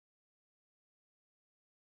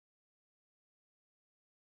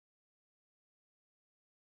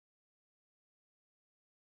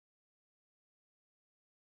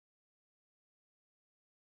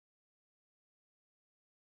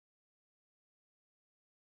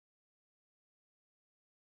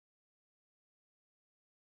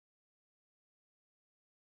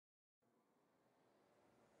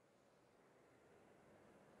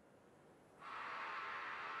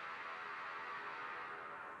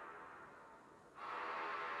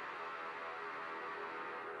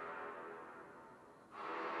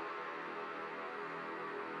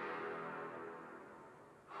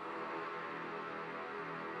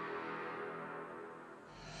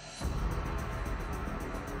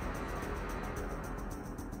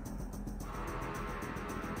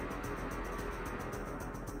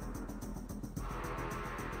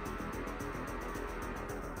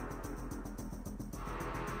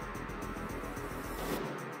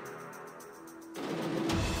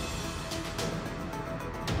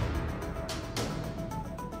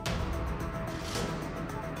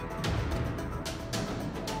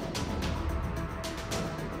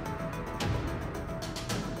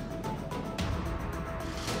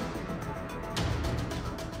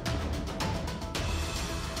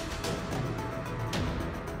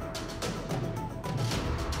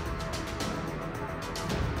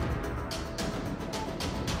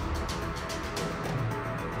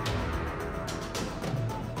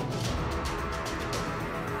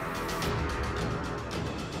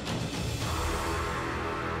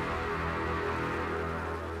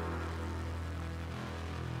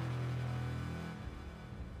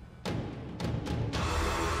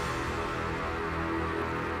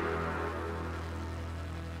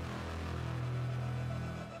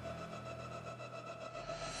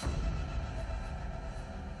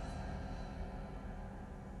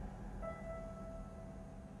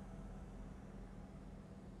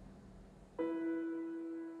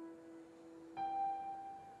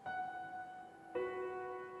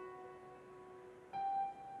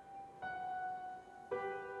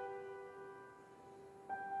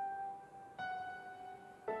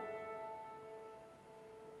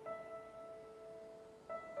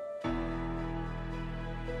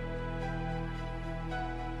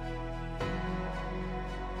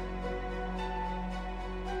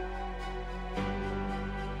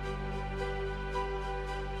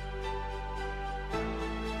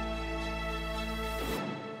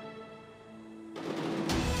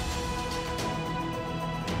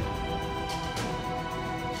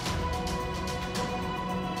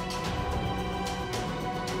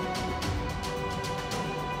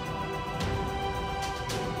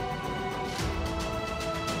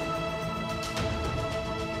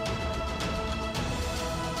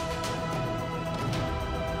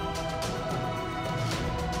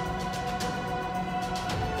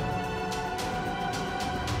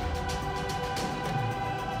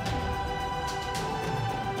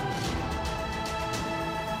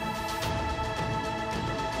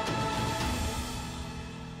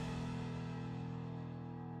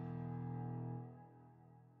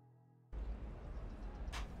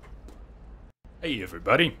Hey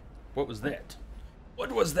everybody, what was that?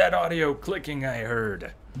 What was that audio clicking I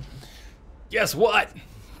heard? Guess what?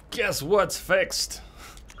 Guess what's fixed?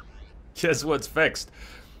 Guess what's fixed?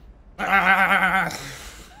 Ah!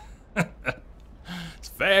 It's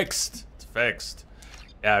fixed. It's fixed.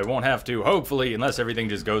 Yeah, I won't have to, hopefully, unless everything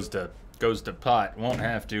just goes to pot, won't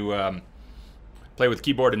have to play with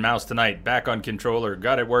keyboard and mouse tonight. Back on controller,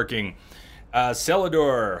 got it working.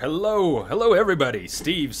 Celador, hello everybody.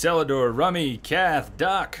 Steve, Celador, Rummy, Kath,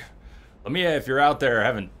 Doc, Lamia, if you're out there,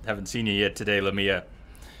 haven't seen you yet today, Lamia.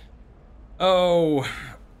 Oh,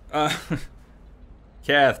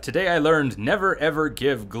 Kath, today I learned never ever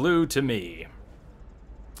give glue to me.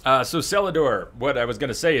 So Celador, what I was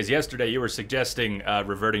gonna say is yesterday you were suggesting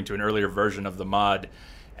reverting to an earlier version of the mod,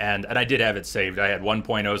 and I did have it saved. I had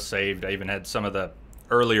 1.0 saved. I even had some of the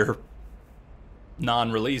earlier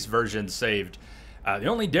non-release versions saved. The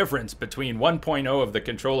only difference between 1.0 of the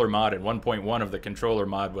controller mod and 1.1 of the controller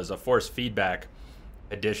mod was a force feedback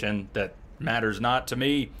addition that matters not to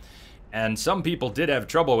me. And some people did have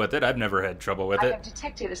trouble with it. I've never had trouble with it. I have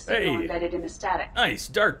detected a signal embedded in the static. Nice.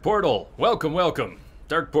 Dark Portal. Welcome, welcome.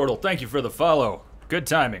 Dark Portal, thank you for the follow. Good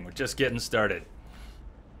timing. We're just getting started.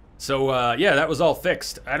 So, yeah, that was all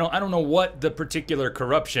fixed. I don't know what the particular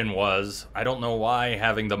corruption was. I don't know why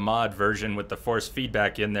having the mod version with the force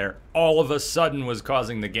feedback in there all of a sudden was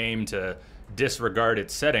causing the game to disregard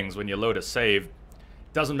its settings when you load a save.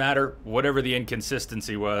 Doesn't matter. Whatever the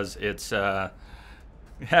inconsistency was, it's, have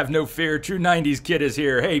no fear. True 90s kid is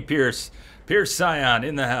here. Hey, Pierce. Pierce Scion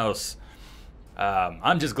in the house.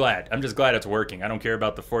 I'm just glad. I'm just glad it's working. I don't care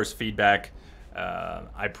about the force feedback.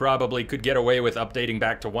 I probably could get away with updating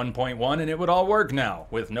back to 1.1 and it would all work now,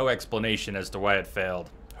 with no explanation as to why it failed.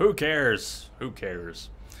 Who cares? Who cares?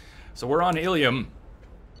 So we're on Ilium,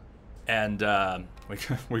 and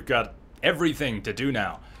we've got everything to do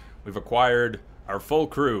now. We've acquired our full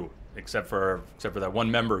crew, except for that one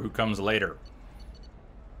member who comes later.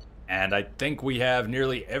 And I think we have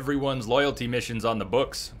nearly everyone's loyalty missions on the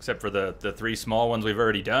books, except for the 3 small ones we've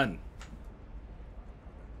already done.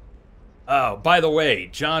 Oh, by the way,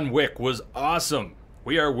 John Wick was awesome.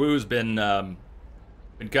 We Are Woo's been kind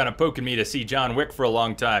of poking me to see John Wick for a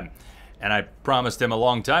long time. And I promised him a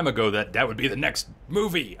long time ago that that would be the next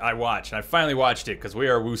movie I watch. And I finally watched it because We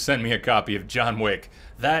Are Woo sent me a copy of John Wick.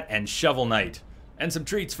 That and Shovel Knight. And some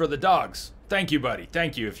treats for the dogs. Thank you, buddy.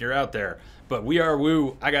 Thank you if you're out there. But We Are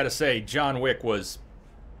Woo, I gotta say, John Wick was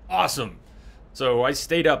awesome. So I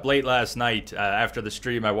stayed up late last night. After the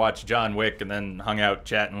stream, I watched John Wick and then hung out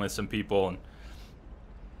chatting with some people and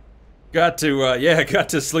got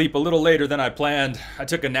to sleep a little later than I planned. I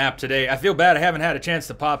took a nap today. I feel bad I haven't had a chance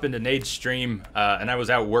to pop into Nade's stream, and I was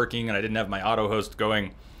out working and I didn't have my auto host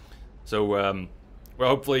going. So, well,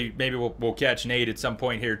 hopefully, maybe we'll catch Nade at some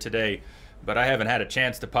point here today. But I haven't had a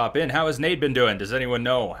chance to pop in. How has Nade been doing? Does anyone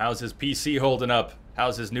know? How's his PC holding up?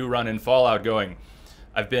 How's his new run in Fallout going?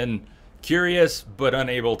 I've been curious but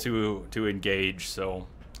unable to engage, so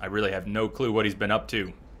I really have no clue what he's been up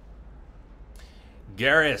to.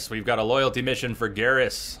 Garrus, we've got a loyalty mission for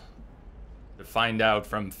Garrus to find out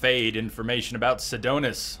from Fade information about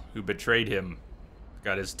Sidonis, who betrayed him,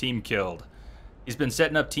 got his team killed. He's been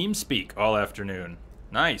setting up TeamSpeak all afternoon.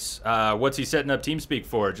 Nice. What's he setting up TeamSpeak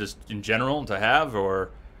for? Just in general to have,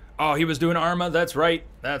 or? Oh, he was doing Arma. That's right.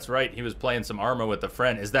 That's right. He was playing some Arma with a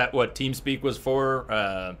friend. Is that what TeamSpeak was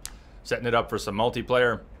for? Setting it up for some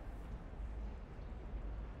multiplayer.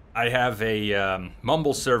 I have a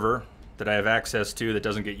Mumble server that I have access to that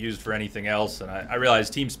doesn't get used for anything else, and I realize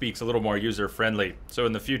TeamSpeak's a little more user-friendly. So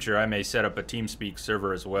in the future, I may set up a TeamSpeak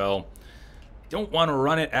server as well. Don't want to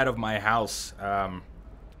run it out of my house.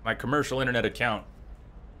 My commercial internet account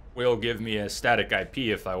will give me a static IP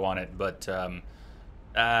if I want it, but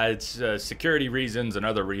it's security reasons and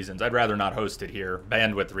other reasons. I'd rather not host it here,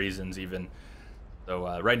 bandwidth reasons even.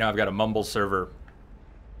 So right now I've got a Mumble server.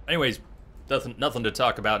 Anyways, nothing to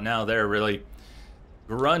talk about now there, really.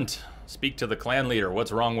 Grunt, speak to the clan leader.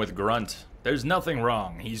 What's wrong with Grunt? There's nothing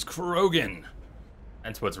wrong. He's Krogan.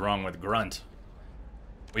 That's what's wrong with Grunt.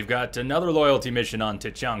 We've got another loyalty mission on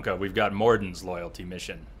Tachanka. We've got Morden's loyalty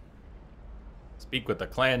mission. Speak with the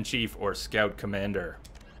clan chief or scout commander.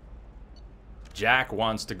 Jack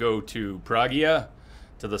wants to go to Pragia,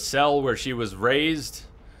 to the cell where she was raised,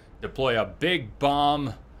 deploy a big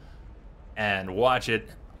bomb, and watch it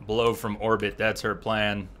blow from orbit. That's her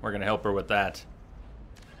plan. We're going to help her with that.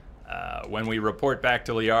 When we report back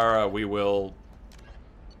to Liara, we will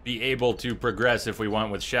be able to progress if we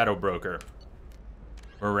want with Shadow Broker.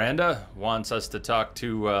 Miranda wants us to talk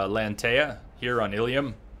to Lantea here on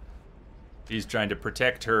Ilium. She's trying to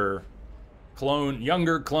protect her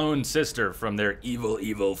younger clone sister from their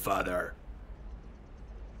evil father.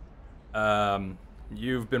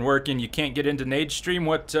 You've been working. You can't get into Nade stream.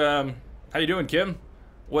 What? How you doing, Kim?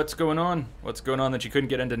 What's going on? What's going on that you couldn't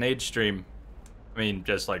get into Nade stream? I mean,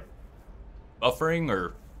 just like buffering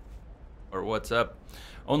or what's up?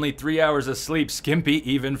 Only 3 hours of sleep, skimpy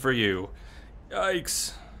even for you.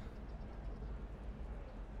 Yikes.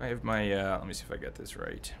 I have my, let me see if I get this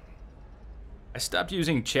right. I stopped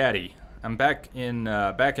using Chatty. I'm back in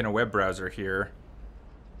a web browser here.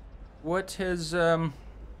 What has, oh,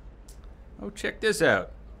 check this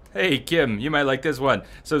out. Hey, Kim, you might like this one.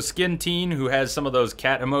 So Skin Teen, who has some of those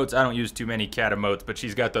cat emotes. I don't use too many cat emotes, but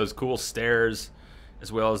she's got those cool stares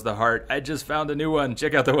as well as the heart. I just found a new one.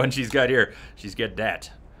 Check out the one she's got here. She's got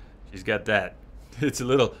that. She's got that. It's a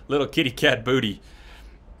little kitty cat booty.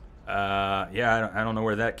 Yeah, I don't know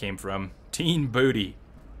where that came from. Teen booty.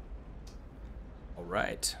 All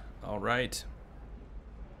right. All right.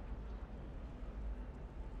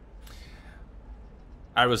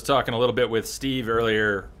 I was talking a little bit with Steve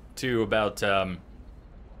earlier, too, about, I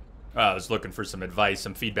was looking for some advice,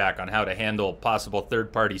 some feedback on how to handle possible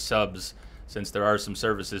third-party subs, since there are some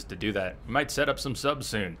services to do that. We might set up some subs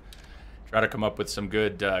soon. Try to come up with some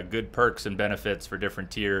good perks and benefits for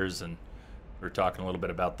different tiers, and we're talking a little bit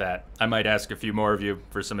about that. I might ask a few more of you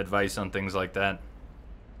for some advice on things like that.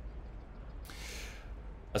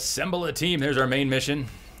 Assemble a team. There's our main mission.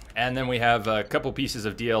 And then we have a couple pieces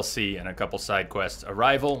of DLC and a couple side quests.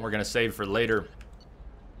 Arrival, we're going to save for later.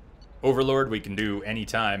 Overlord, we can do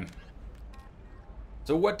anytime.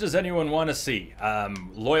 So what does anyone want to see?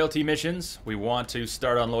 Loyalty missions. We want to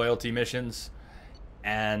start on loyalty missions.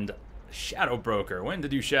 And Shadow Broker. When to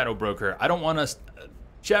do Shadow Broker? I don't want to...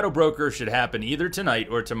 Shadow Broker should happen either tonight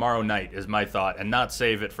or tomorrow night, is my thought, and not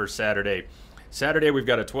save it for Saturday. Saturday, we've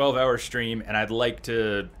got a 12-hour stream, and I'd like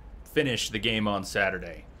to finish the game on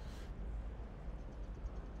Saturday.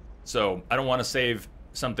 So I don't want to save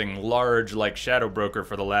something large like Shadow Broker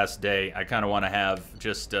for the last day. I kind of want to have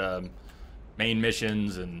just main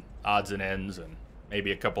missions and odds and ends and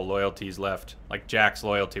maybe a couple loyalties left, like Jack's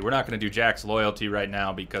loyalty. We're not going to do Jack's loyalty right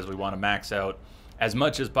now because we want to max out as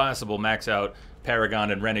much as possible, max out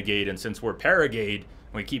Paragon and Renegade. And since we're Paragade,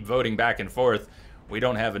 we keep voting back and forth, we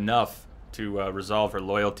don't have enough to resolve her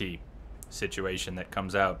loyalty situation that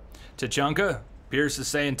comes out. Tachanka? Pierce is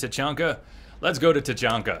saying Tachanka. Let's go to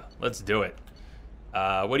Tachanka. Let's do it.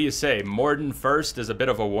 What do you say? Morden first as a bit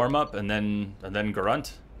of a warm-up, and then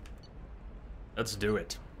Grunt? Let's do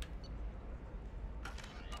it.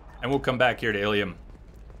 And we'll come back here to Ilium.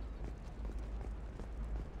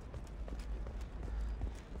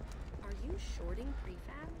 Are you shorting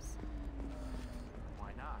prefabs?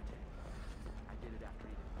 Why not? I did it after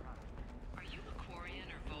eating product. Are you a Quarian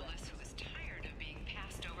or Volus who is tired of being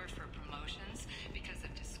passed over for promotions because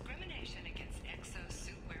of discrimination against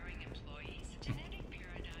exosuit-wearing employees? Genetic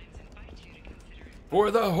paradigms invite you to consider...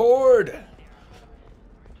 For the Horde!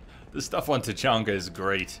 The stuff on Tachanka is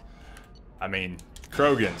great. I mean,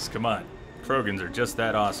 Krogans, come on. Krogans are just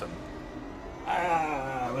that awesome.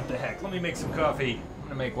 Ah, what the heck. Let me make some coffee. I'm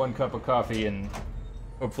gonna make 1 cup of coffee and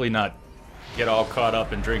hopefully not get all caught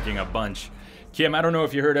up in drinking a bunch. Kim, I don't know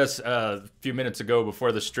if you heard us a few minutes ago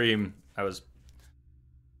before the stream. I was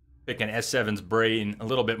picking S7's brain a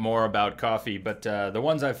little bit more about coffee, but the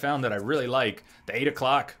ones I've found that I really like, the 8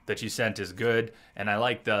 o'clock that you sent is good, and I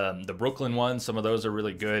like the Brooklyn ones. Some of those are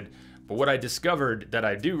really good. But what I discovered that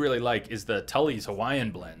I do really like is the Tully's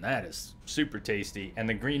Hawaiian blend. That is super tasty. And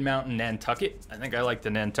the Green Mountain Nantucket. I think I like the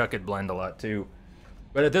Nantucket blend a lot too.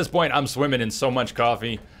 But at this point, I'm swimming in so much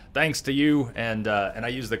coffee, thanks to you. And I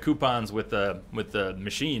use the coupons with the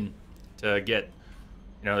machine to get,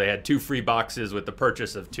 you know, they had 2 free boxes with the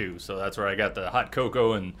purchase of 2. So that's where I got the hot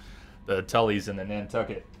cocoa and the Tully's and the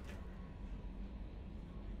Nantucket.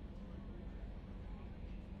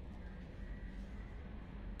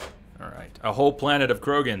 All right, a whole planet of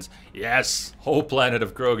Krogans. Yes, whole planet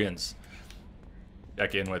of Krogans.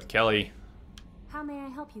 Check in with Kelly. How may I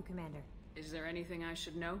help you, Commander? Is there anything I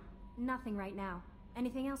should know? Nothing right now.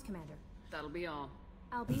 Anything else, Commander? That'll be all.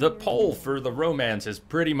 I'll be The here poll in- for the romance is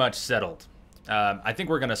pretty much settled. I think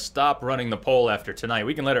we're going to stop running the poll after tonight.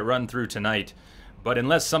 We can let it run through tonight. But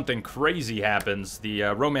unless something crazy happens, the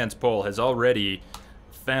romance poll has already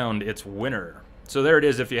found its winner. So there it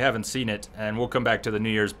is if you haven't seen it. And we'll come back to the New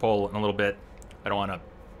Year's poll in a little bit. I don't want to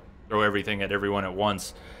throw everything at everyone at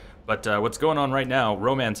once. But what's going on right now,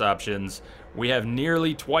 romance options, we have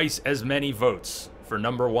nearly twice as many votes for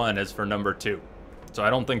number 1 as for number 2. So I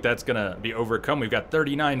don't think that's going to be overcome. We've got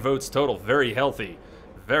 39 votes total. Very healthy.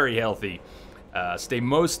 Very healthy. Stay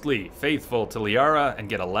mostly faithful to Liara and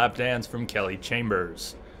get a lap dance from Kelly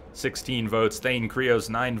Chambers. 16 votes. Thane Krios,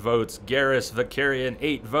 9 votes. Garrus Vicarian,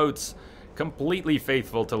 8 votes. Completely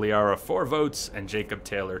faithful to Liara, 4 votes. And Jacob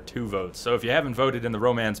Taylor, 2 votes. So if you haven't voted in the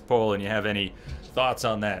romance poll and you have any thoughts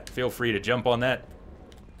on that, feel free to jump on that.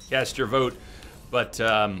 Cast your vote. But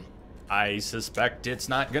I suspect it's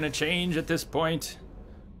not going to change at this point.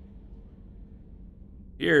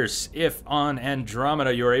 Here's, if on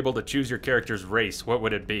Andromeda you are able to choose your character's race, what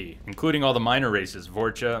would it be? Including all the minor races,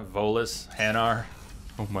 Vorcha, Volus, Hanar.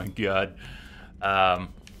 Oh my god.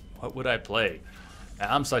 What would I play?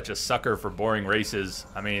 I'm such a sucker for boring races.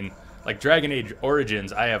 I mean, like Dragon Age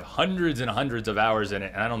Origins, I have hundreds and hundreds of hours in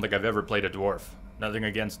it, and I don't think I've ever played a dwarf. Nothing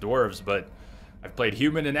against dwarves, but I've played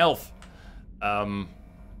human and elf. Hello,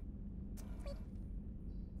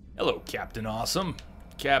 Captain Awesome.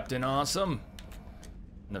 Captain Awesome.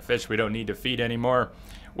 And the fish we don't need to feed anymore.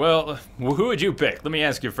 Well, who would you pick? Let me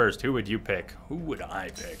ask you first. Who would you pick? Who would I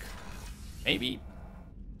pick? Maybe,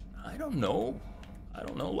 I don't know. I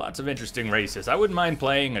don't know. Lots of interesting races. I wouldn't mind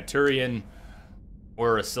playing a Turian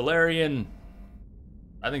or a Solarian.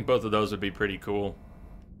 I think both of those would be pretty cool.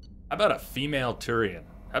 How about a female Turian?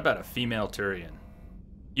 How about a female Turian?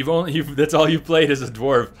 That's all you've played as a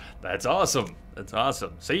dwarf. That's awesome. That's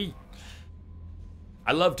awesome. See?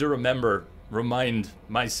 I love to remind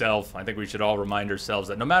myself, I think we should all remind ourselves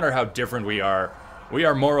that no matter how different we are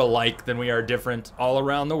more alike than we are different. All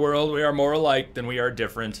around the world, we are more alike than we are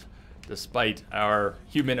different, despite our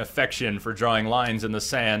human affection for drawing lines in the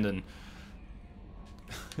sand and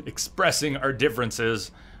expressing our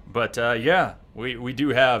differences. But yeah, we do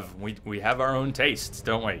have, we have our own tastes,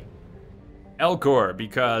 don't we? Elcor,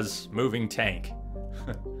 because moving tank.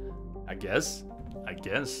 I guess.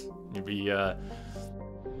 Maybe,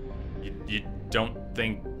 you don't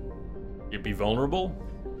think you'd be vulnerable?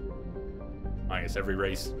 I guess every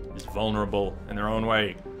race is vulnerable in their own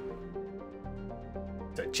way.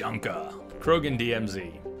 Tajanka. Krogan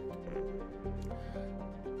DMZ.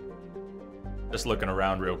 Just looking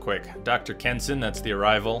around real quick. Dr. Kenson, that's the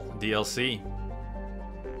Arrival DLC.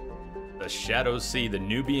 The Shadow Sea, the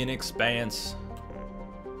Nubian Expanse.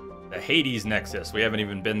 The Hades Nexus, we haven't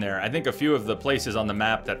even been there. I think a few of the places on the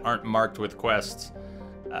map that aren't marked with quests,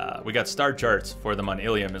 we got star charts for them on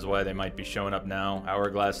Ilium is why they might be showing up now.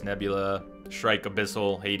 Hourglass Nebula, Shrike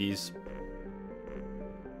Abyssal, Hades.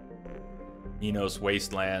 Enos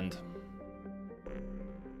Wasteland.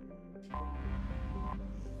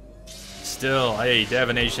 Still, hey,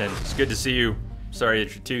 Davination, it's good to see you. Sorry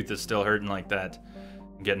that your tooth is still hurting like that.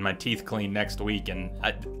 I'm getting my teeth cleaned next week, and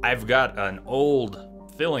I've got an old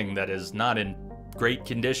filling that is not in great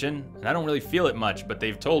condition, and I don't really feel it much, but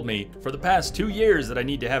they've told me for the past 2 years that I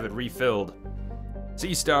need to have it refilled.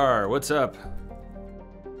 Seastar, what's up?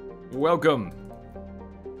 Welcome.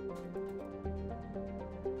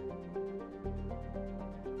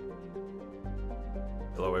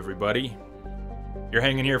 Hello, everybody. You're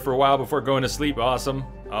hanging here for a while before going to sleep. Awesome.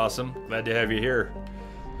 Awesome. Glad to have you here.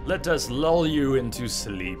 Let us lull you into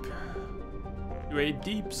sleep. To a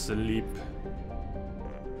deep sleep.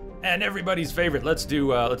 And everybody's favorite, let's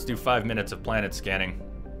do 5 minutes of planet scanning.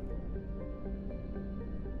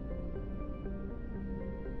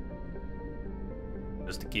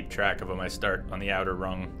 Just to keep track of them, I start on the outer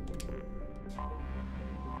rung.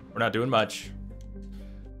 We're not doing much.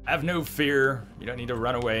 Have no fear. You don't need to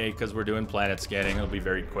run away because we're doing planet scanning. It'll be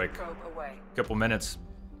very quick. Couple minutes.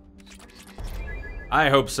 I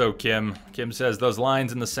hope so, Kim. Kim says those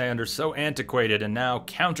lines in the sand are so antiquated and now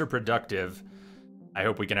counterproductive. I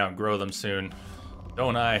hope we can outgrow them soon.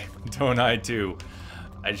 Don't I? Don't I too?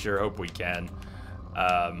 I sure hope we can.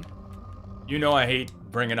 You know I hate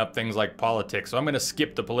bringing up things like politics, so I'm going to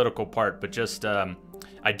skip the political part, but just,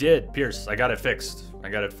 I did, Pierce, I got it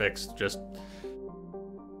fixed. Just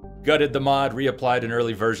gutted the mod, reapplied an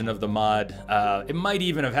early version of the mod. It might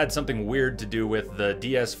even have had something weird to do with the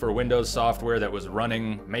DS for Windows software that was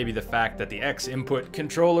running. Maybe the fact that the X input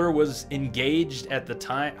controller was engaged at the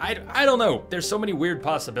time. I don't know. There's so many weird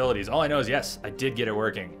possibilities. All I know is, yes, I did get it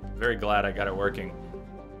working. Very glad I got it working.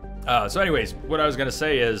 So anyways, what I was going to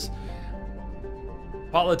say is,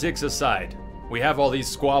 politics aside, we have all these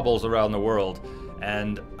squabbles around the world,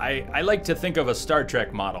 and I like to think of a Star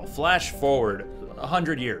Trek model. Flash forward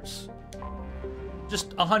 100 years.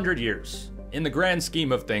 Just 100 years. In the grand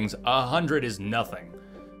scheme of things, 100 is nothing.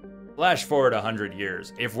 Flash forward 100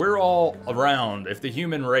 years. If we're all around, if the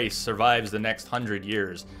human race survives the next 100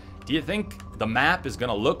 years, Do you think the map is going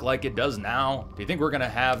to look like it does now? Do you think we're going to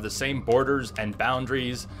have the same borders and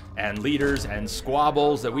boundaries and leaders and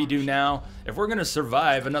squabbles that we do now? If we're going to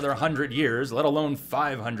survive another 100 years, let alone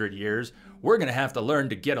 500 years, we're going to have to learn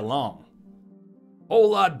to get along.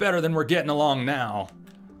 Whole lot better than we're getting along now.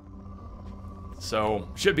 So,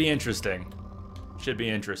 should be interesting. Should be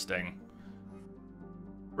interesting.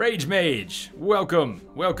 Rage Mage, welcome.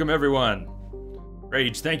 Welcome, everyone.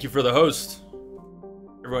 Rage, thank you for the host.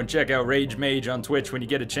 Everyone check out Rage Mage on Twitch when you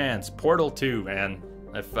get a chance. Portal 2, man.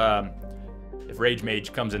 If Rage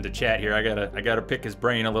Mage comes into chat here, I gotta pick his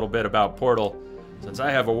brain a little bit about Portal, since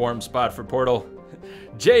I have a warm spot for Portal.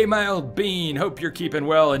 J Mild Bean, hope you're keeping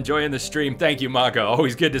well, enjoying the stream. Thank you, Maka.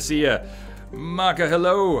 Always good to see you. Maka,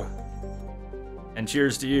 hello. And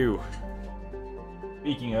cheers to you.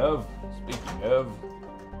 Speaking of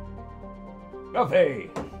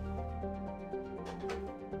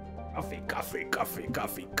coffee.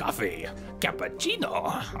 Coffee.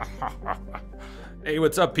 Cappuccino. Hey,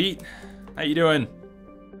 what's up, Pete? How you doing?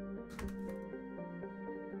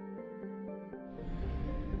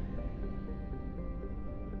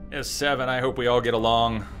 S7, I hope we all get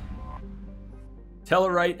along.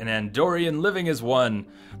 Tellarite and Andorian living as one.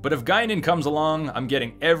 But if Guinan comes along, I'm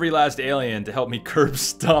getting every last alien to help me curb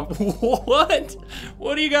stomp. What?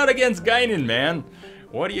 What do you got against Guinan, man?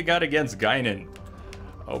 What do you got against Guinan?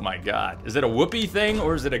 Oh my god. Is it a Whoopi thing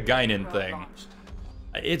or is it a Guinan thing?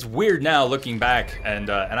 It's weird now looking back, and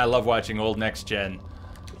I love watching old Next Gen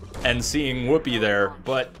and seeing Whoopi there,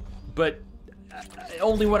 but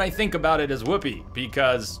only when I think about it as Whoopi,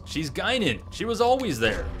 because she's Guinan. She was always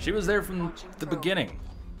there. She was there from the beginning.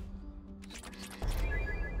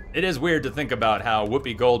 It is weird to think about how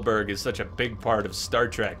Whoopi Goldberg is such a big part of Star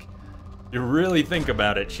Trek. You really think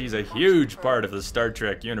about it, she's a huge part of the Star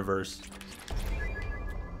Trek universe.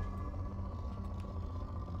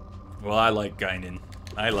 Well, I like Guinan.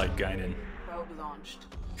 I like Guinan. Probe launched.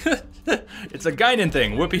 It's a Guinan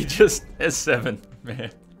thing. Whoopi just S7,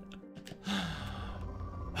 man.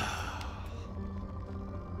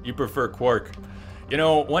 You prefer Quark. You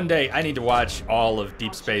know, one day I need to watch all of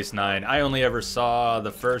Deep Space Nine. I only ever saw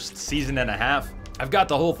the first season and a half. I've got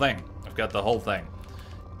the whole thing.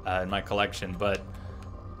 In my collection, but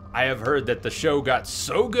I have heard that the show got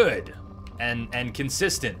so good and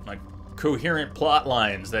consistent, like coherent plot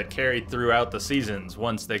lines that carried throughout the seasons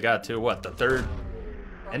once they got to, what, the third,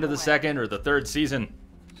 end of the second or the third season.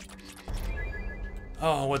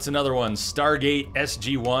 Oh, what's another one? Stargate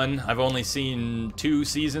SG-1. I've only seen 2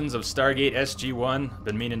 seasons of Stargate SG-1.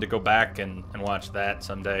 Been meaning to go back and watch that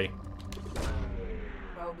someday.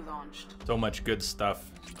 Probe launched. So much good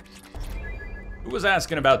stuff. Who was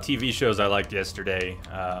asking about TV shows I liked yesterday?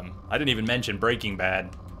 I didn't even mention Breaking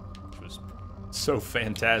Bad, which was so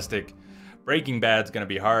fantastic. Breaking Bad's gonna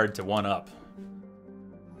be hard to one up.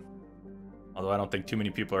 Although I don't think too many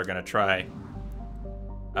people are gonna try.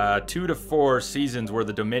 2 to 4 seasons were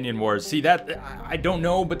the Dominion Wars. See, that, I don't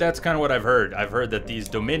know, but that's kind of what I've heard. I've heard that these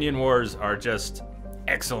Dominion Wars are just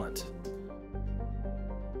excellent.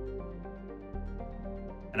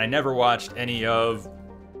 And I never watched any of,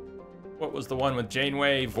 what was the one with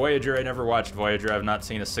Janeway? Voyager. I never watched Voyager. I've not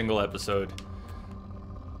seen a single episode.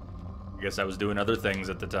 I guess I was doing other things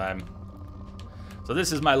at the time. So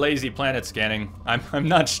this is my lazy planet scanning. I'm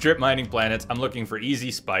not strip mining planets. I'm looking for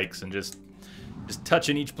easy spikes and just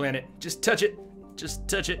touching each planet. Just touch it. Just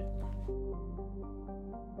touch it.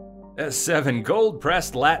 S7 gold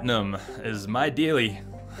pressed latinum is my dealie.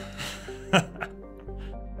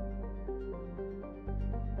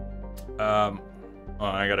 Oh,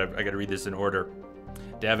 I gotta read this in order.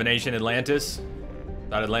 Davenation Atlantis.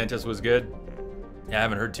 Thought Atlantis was good. Yeah, I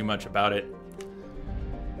haven't heard too much about it.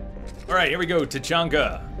 All right, here we go.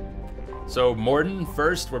 Tachanka. So Morden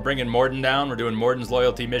first. We're bringing Morden down. We're doing Morden's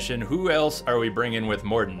loyalty mission. Who else are we bringing with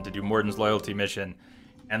Morden to do Morden's loyalty mission?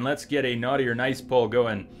 And let's get a naughty or nice poll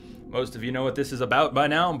going. Most of you know what this is about by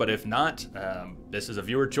now, but if not, this is a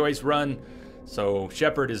viewer choice run. So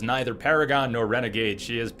Shepard is neither Paragon nor Renegade.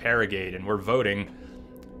 She is Paragade, and we're voting.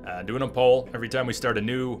 Doing a poll every time we start a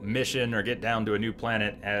new mission or get down to a new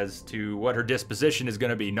planet as to what her disposition is going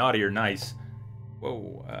to be, naughty or nice.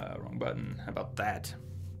 Whoa, wrong button. How about that?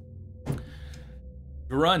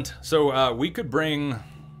 Grunt. So we could bring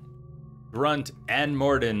Grunt and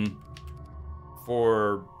Morden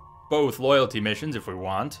for both loyalty missions if we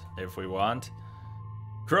want.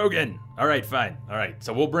 Krogan. All right, fine. All right,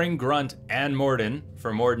 so we'll bring Grunt and Morden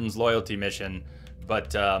for Morden's loyalty mission,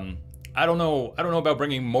 but I don't know about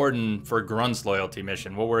bringing Morden for Grunt's loyalty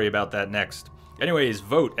mission. We'll worry about that next. Anyways,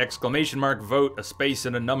 vote, ! Vote, a space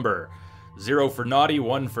and a number. 0 for naughty,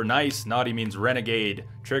 1 for nice. Naughty means renegade,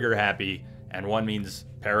 trigger happy, and 1 means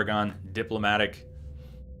paragon, diplomatic.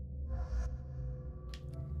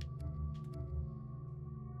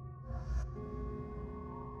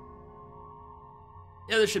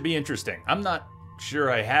 Yeah, this should be interesting. I'm not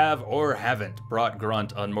sure I have or haven't brought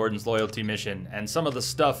Grunt on Morden's loyalty mission, and some of the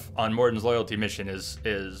stuff on Morden's loyalty mission is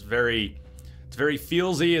very, it's very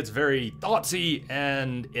feelsy, it's very thoughtsy,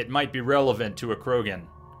 and it might be relevant to a Krogan.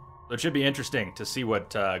 So it should be interesting to see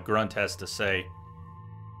what Grunt has to say.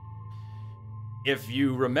 If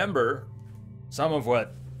you remember some of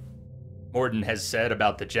what Morden has said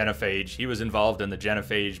about the genophage, he was involved in the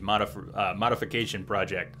genophage modification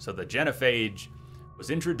project. So the genophage was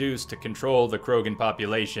introduced to control the Krogan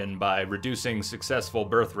population by reducing successful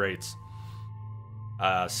birth rates.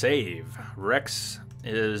 Save. Rex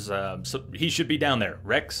is... so he should be down there.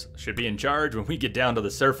 Rex should be in charge when we get down to the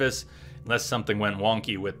surface, unless something went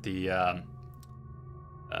wonky with the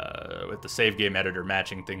save game editor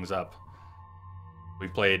matching things up. We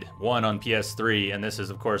played 1 on PS3, and this is,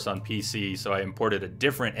 of course, on PC, so I imported a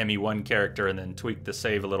different ME1 character and then tweaked the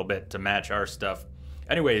save a little bit to match our stuff.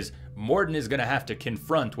 Anyways, Morden is going to have to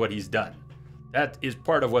confront what he's done. That is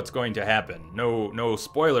part of what's going to happen. No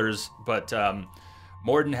spoilers, but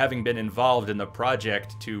Morden, having been involved in the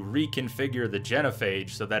project to reconfigure the genophage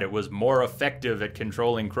so that it was more effective at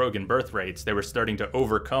controlling Krogan birth rates, they were starting to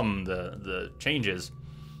overcome the changes,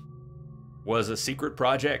 was a secret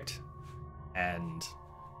project. And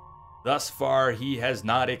thus far, he has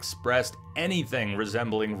not expressed anything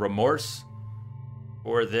resembling remorse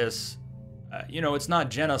for this. You know, it's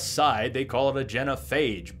not genocide. They call it a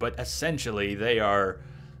genophage, but essentially they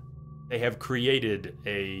have created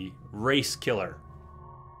a race killer,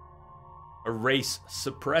 a race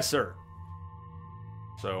suppressor.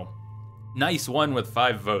 So, nice one with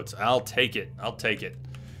 5 votes. I'll take it. I'll take it.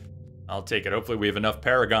 I'll take it. Hopefully we have enough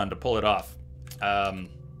Paragon to pull it off.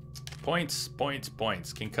 Points.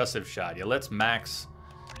 Concussive shot. Yeah, let's max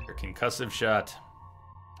your concussive shot.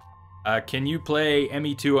 Can you play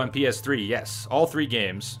ME2 on PS3? Yes, all 3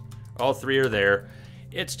 games. All 3 are there.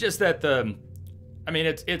 It's just that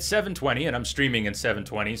it's 720, and I'm streaming in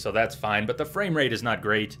 720, so that's fine, but the frame rate is not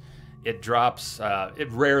great. It drops. It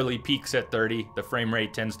rarely peaks at 30. The frame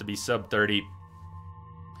rate tends to be sub 30.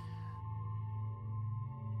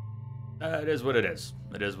 It is what it is.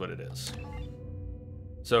 It is what it is.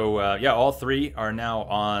 So, yeah, all 3 are now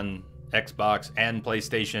on Xbox and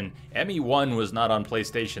PlayStation. ME1 was not on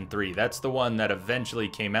PlayStation 3. That's the one that eventually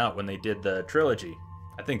came out when they did the trilogy,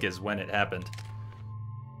 I think is when it happened.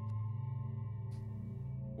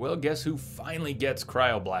 Well, guess who finally gets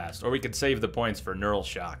Cryoblast? Or we could save the points for Neural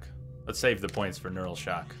Shock. Let's save the points for Neural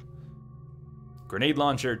Shock. Grenade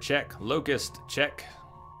Launcher, check. Locust, check.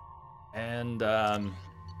 And,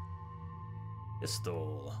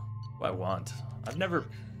 Pistol. What do I want? I've never...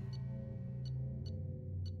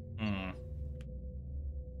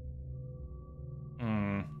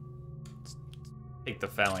 Let's take the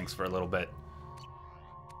Phalanx for a little bit.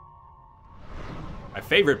 My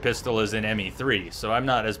favorite pistol is in ME3, so I'm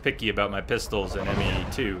not as picky about my pistols in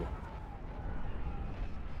ME2.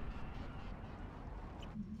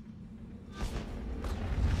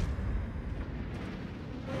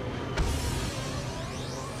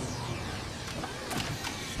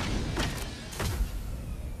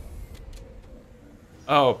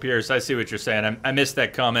 Oh, Pierce, I see what you're saying. I missed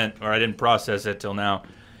that comment, or I didn't process it till now.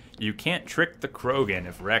 You can't trick the Krogan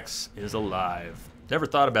if Rex is alive. Never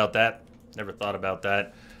thought about that. Never thought about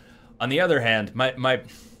that. On the other hand,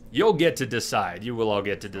 you'll get to decide. You will all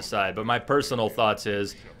get to decide. But my personal thoughts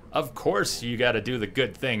is, of course you got to do the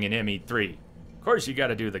good thing in ME3. Of course you got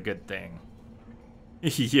to do the good thing.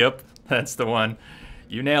 Yep, that's the one.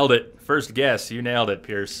 You nailed it. First guess, you nailed it,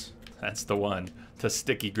 Pierce. That's the one. To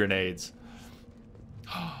sticky grenades.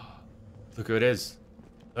 Look who it is.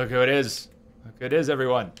 Look who it is. Look who it is,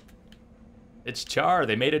 everyone. It's Char.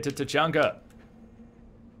 They made it to Tachanka.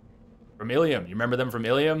 From Ilium. You remember them from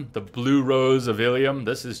Ilium? The Blue Rose of Ilium?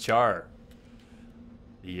 This is Char.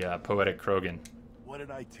 The poetic Krogan. What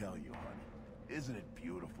did I tell you, honey? Isn't it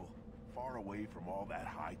beautiful? Far away from all that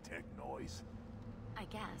high-tech noise. I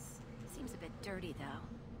guess. Seems a bit dirty,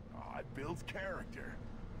 though. Oh, it builds character.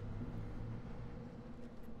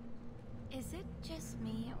 Is it just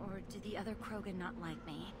me, or do the other Krogan not like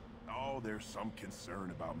me? Oh, there's some concern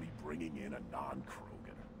about me bringing in a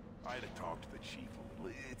non-Krogan. I had to talk to the chief a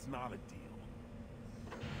little. It's not a deal.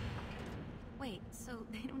 Wait, so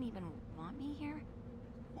they don't even want me here?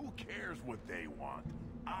 Who cares what they want?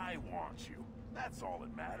 I want you. That's all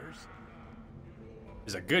that matters.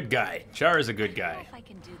 He's a good guy. Char is a good I don't know guy. if I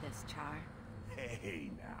can do this, Char. Hey,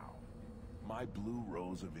 now. My blue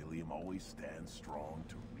rose of Ilium always stands strong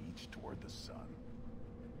to reach toward the sun.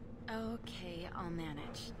 Okay, I'll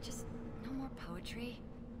manage. Just no more poetry.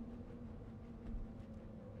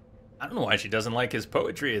 I don't know why she doesn't like his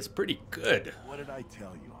poetry. It's pretty good. What did I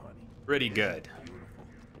tell you, honey? Pretty good. Beautiful.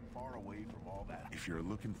 Far away from all that. If you're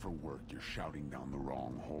looking for work, you're shouting down the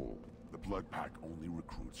wrong hole. The Blood Pack only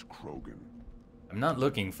recruits Krogan. I'm not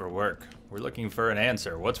looking for work. We're looking for an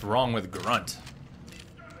answer. What's wrong with Grunt?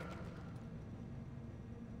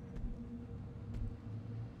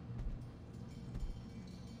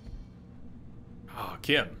 Oh,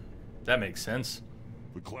 Kim. That makes sense.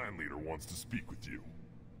 The clan leader wants to speak with you.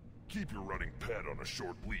 Keep your running pet on a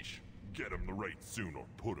short leash. Get him the right soon or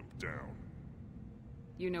put him down.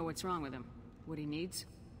 You know what's wrong with him? What he needs?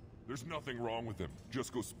 There's nothing wrong with him.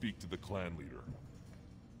 Just go speak to the clan leader.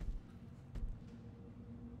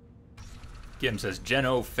 Kim says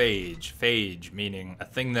genophage. Phage, meaning a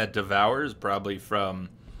thing that devours, probably from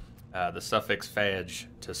the suffix phage,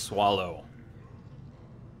 to swallow.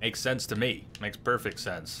 Makes sense to me. Makes perfect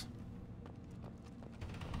sense.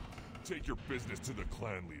 Take your business to the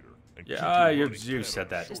clan leader. And Yeah, keep your you running pet said on a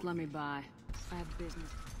that. Just let me by. I have business.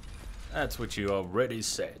 That's what you already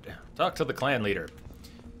said. Talk to the clan leader.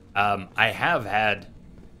 I have had...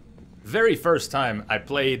 Very first time I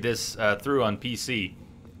played this through on PC,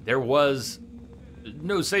 there was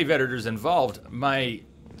no save editors involved. My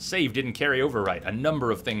save didn't carry over right. A number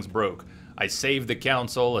of things broke. I saved the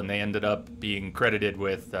council, and they ended up being credited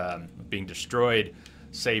with being destroyed.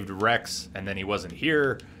 Saved Rex, and then he wasn't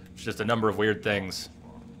here. It's just a number of weird things.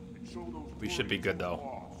 We should be good,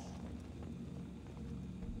 though.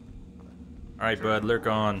 Alright, bud, lurk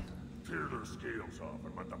on. Tear their scales off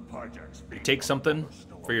and let the Pyjax feed Take something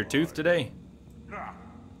for your tooth today? Ah.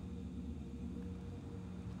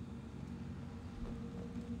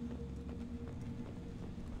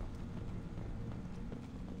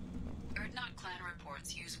 Erdnot clan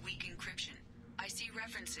reports use weak encryption. I see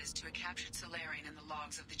references to a captured Solarian in the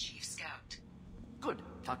logs of the Chief Scout. Good.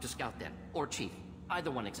 Talk to Scout then. Or Chief.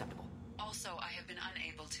 Either one acceptable. Also, I have been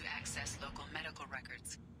unable to access local medical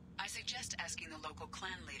records. I suggest asking the local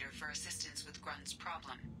clan leader for assistance with Grunt's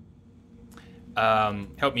problem.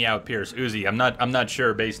 Help me out, Pierce. Uzi. I'm not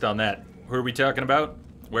sure based on that. Who are we talking about?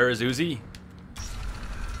 Where is Uzi?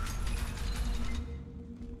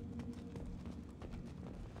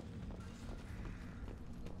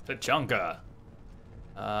 Tachanka.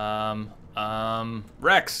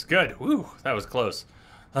 Rex. Good. Woo, that was close.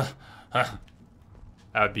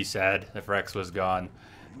 I would be sad if Rex was gone.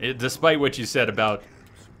 Despite what you said about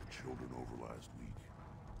Children over last week.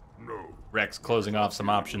 No. Rex closing off some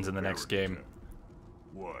options in the next game.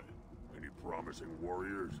 What? Any promising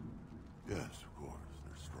warriors? Yes, of course.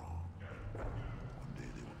 They're strong. One day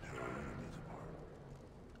they will tear our enemies apart.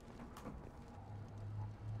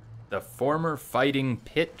 The former fighting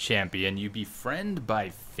pit champion you befriend by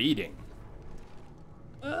feeding.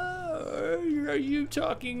 Are you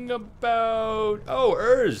talking about... Oh,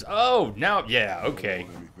 Urz. Oh, now... Yeah, okay.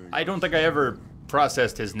 I don't think I ever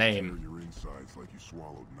processed his name. Tear your insides like you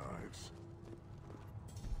swallowed knives.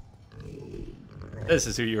 This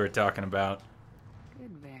is who you were talking about.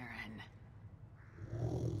 Good Baron.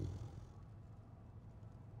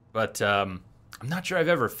 But, I'm not sure I've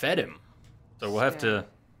ever fed him. So we'll have to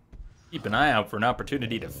keep an eye out for an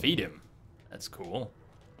opportunity to feed him. That's cool.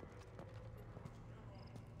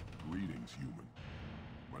 Greetings, human.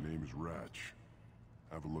 My name is Ratch.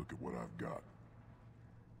 Have a look at what I've got.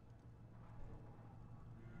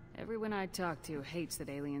 Everyone I talk to hates that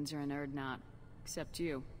aliens are an Erdnot. Except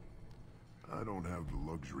you. I don't have the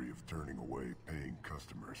luxury of turning away paying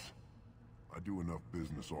customers. I do enough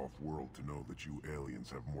business off-world to know that you aliens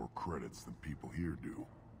have more credits than people here do.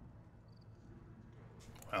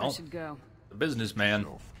 I Well, should go. the businessman.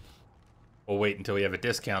 Self. We'll wait until we have a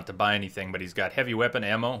discount to buy anything, but he's got heavy weapon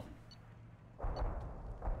ammo.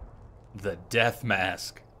 The Death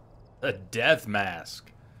Mask. The Death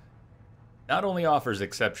Mask. Not only offers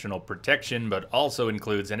exceptional protection, but also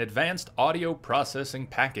includes an advanced audio processing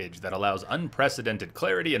package that allows unprecedented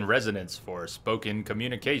clarity and resonance for spoken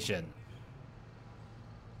communication.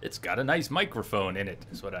 It's got a nice microphone in it,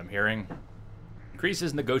 is what I'm hearing.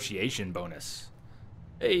 Increases negotiation bonus.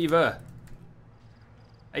 Hey, Eva.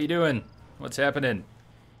 How you doing? What's happening?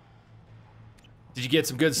 Did you get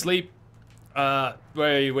some good sleep?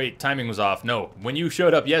 Wait, timing was off. No, when you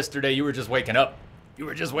showed up yesterday, you were just waking up. You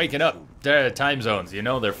were just waking up. Time zones, you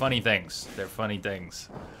know, they're funny things. They're funny things.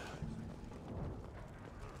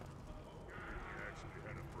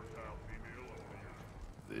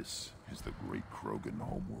 This is the great Krogan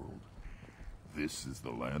homeworld. This is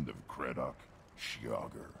the land of Kredok.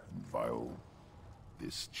 Jogger and vile...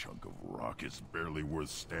 This chunk of rock is barely worth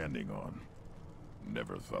standing on.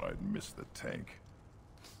 Never thought I'd miss the tank.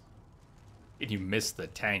 Did you miss the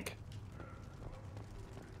tank?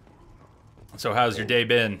 So how's your day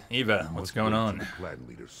been? Eva, what's going on? The clan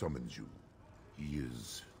leader summons you. He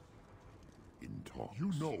is... in talks.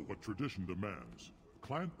 You know what tradition demands.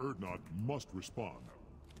 Clan Erdnot must respond.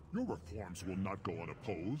 Your reforms will not go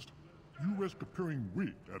unopposed. You risk appearing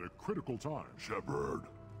weak at a critical time. Shepard.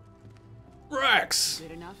 Rex!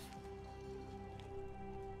 Good enough?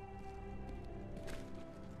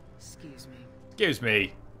 Excuse me. Excuse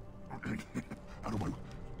me.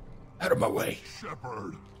 Out of my way.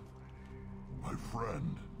 Shepard. My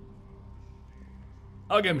friend.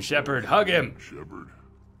 Hug him, Shepard. Hug him. Shepard.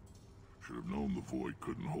 Should have known the void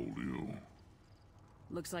couldn't hold you.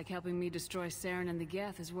 Looks like helping me destroy Saren and the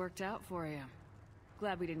Geth has worked out for you.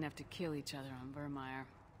 Glad we didn't have to kill each other on Vermeer.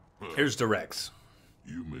 Here's to Rex.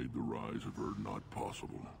 You made the rise of Erdnot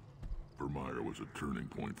possible. Vermeer was a turning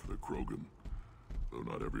point for the Krogan, though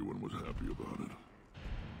not everyone was happy about it.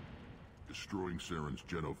 Destroying Saren's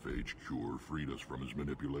genophage cure freed us from his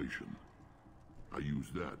manipulation. I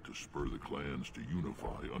used that to spur the clans to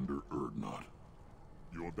unify under Erdnot.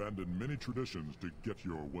 You abandoned many traditions to get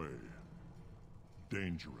your way.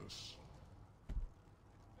 Dangerous.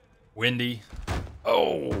 Windy.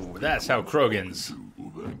 Oh, that's how Krogans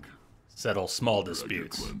settle small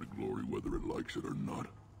disputes. I get clan to glory whether it likes it or not.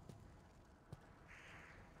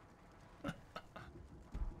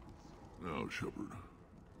 Now, Shepard,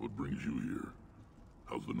 what brings you here?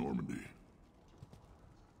 How's the Normandy?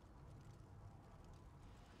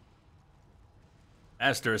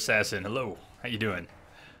 Master Assassin, hello. How you doing?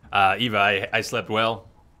 Eva, I slept well.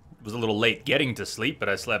 It was a little late getting to sleep, but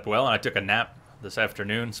I slept well, and I took a nap this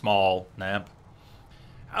afternoon. Small nap.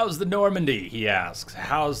 How's the Normandy, he asks.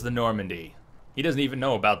 How's the Normandy? He doesn't even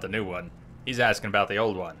know about the new one. He's asking about the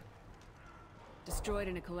old one. Destroyed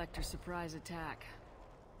in a collector surprise attack.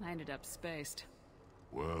 I ended up spaced.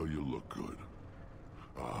 Well, you look good.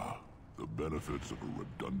 Ah, the benefits of a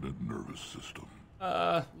redundant nervous system.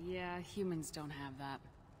 Yeah, humans don't have that.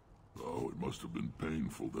 Oh, it must have been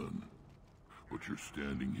painful then. But you're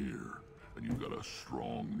standing here, and you've got a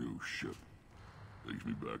strong new ship. Takes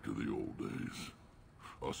me back to the old days.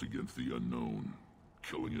 Us against the unknown,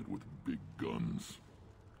 killing it with big guns.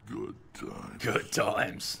 Good times. Good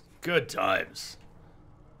times. Good times.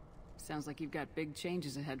 Sounds like you've got big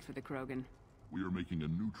changes ahead for the Krogan. We are making a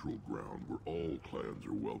neutral ground where all clans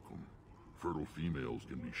are welcome. Fertile females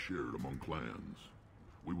can be shared among clans.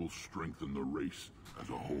 We will strengthen the race as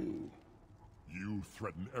a whole. You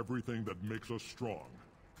threaten everything that makes us strong.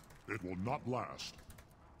 It will not last.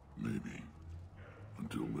 Maybe.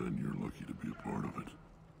 Until then, you're lucky to be a part of it.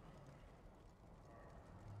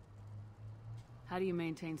 How do you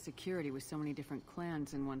maintain security with so many different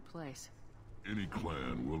clans in one place? Any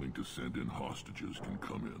clan willing to send in hostages can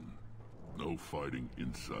come in. No fighting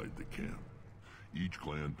inside the camp. Each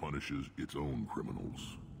clan punishes its own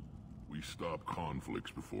criminals. We stop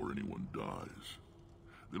conflicts before anyone dies.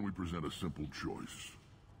 Then we present a simple choice.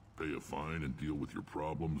 Pay a fine and deal with your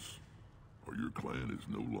problems, or your clan is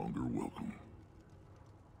no longer welcome.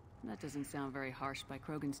 That doesn't sound very harsh by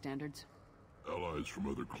Krogan standards. Allies from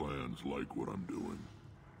other clans like what I'm doing.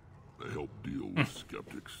 They help deal with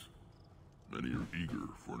skeptics. Many are eager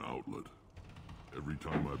for an outlet. Every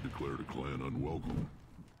time I've declared a clan unwelcome,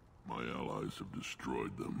 my allies have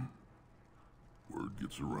destroyed them. Word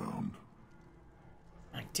gets around.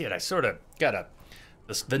 I did. I sort of got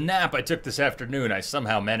the nap I took this afternoon, I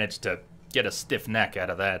somehow managed to get a stiff neck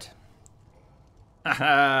out of that.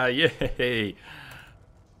 Haha, yay.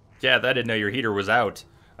 Yeah, I didn't know your heater was out.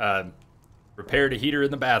 Repaired a heater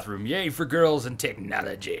in the bathroom. Yay for girls and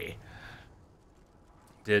technology.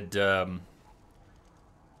 Dare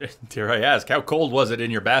I ask, how cold was it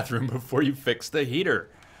in your bathroom before you fixed the heater?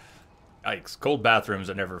 Yikes, cold bathrooms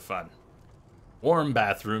are never fun. Warm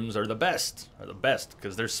bathrooms are the best,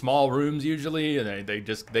 because they're small rooms usually, and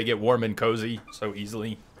they get warm and cozy so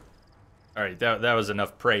easily. All right, that was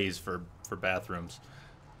enough praise for bathrooms.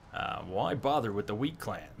 Why bother with the weak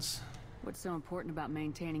clans? What's so important about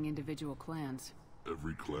maintaining individual clans?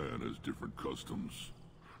 Every clan has different customs,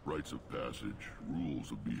 rites of passage,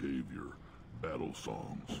 rules of behavior, battle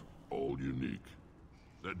songs, all unique.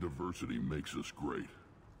 That diversity makes us great.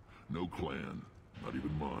 No clan, not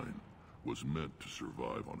even mine, was meant to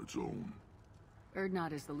survive on its own.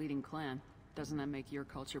 Erdnot is the leading clan. Doesn't that make your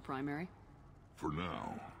culture primary? For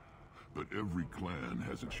now. But every clan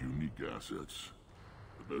has its unique assets.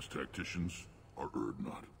 The best tacticians are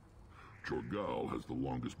Erdnot. Chorgal has the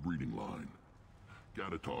longest breeding line.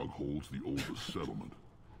 Gatatog holds the oldest settlement.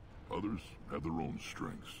 Others have their own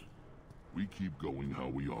strengths. We keep going how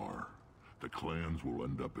we are. The clans will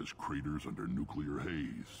end up as craters under nuclear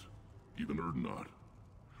haze. Even Erdnot.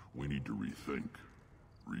 We need to rethink.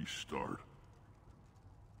 Restart.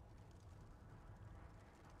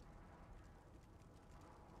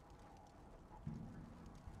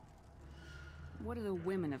 What do the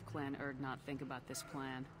women of Clan Erdnot think about this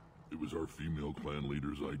plan? It was our female clan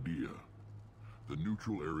leader's idea. The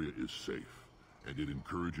neutral area is safe, and it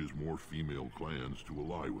encourages more female clans to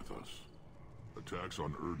ally with us. Attacks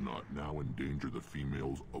on Erdnot now endanger the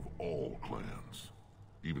females of all clans.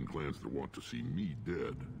 Even clans that want to see me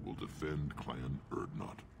dead will defend Clan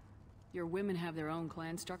Erdnot. Your women have their own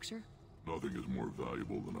clan structure? Nothing is more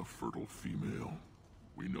valuable than a fertile female.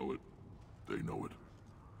 We know it. They know it.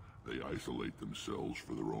 They isolate themselves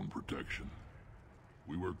for their own protection.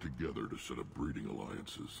 We work together to set up breeding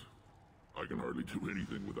alliances. I can hardly do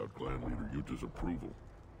anything without clan leader Yuta's approval.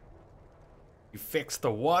 You fixed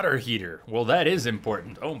the water heater. Well, that is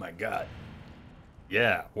important. Oh my god.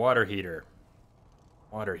 Yeah, water heater.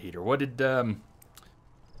 Water heater. What did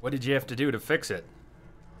you have to do to fix it?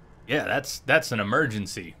 Yeah, that's an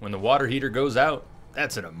emergency. When the water heater goes out,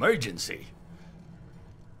 that's an emergency.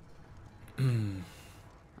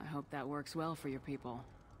 I hope that works well for your people.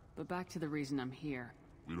 But back to the reason I'm here.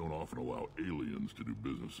 We don't often allow aliens to do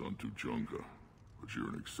business on Tuchanka, but you're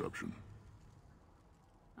an exception.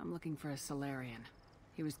 I'm looking for a Solarian.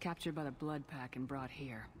 He was captured by the Blood Pack and brought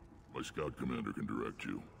here. My scout commander can direct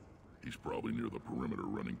you. He's probably near the perimeter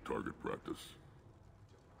running target practice.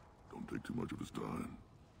 Don't take too much of his time.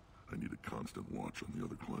 I need a constant watch on the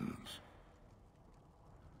other clans.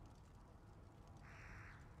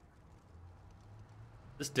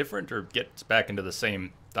 Is this different or gets back into the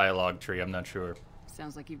same dialogue tree? I'm not sure.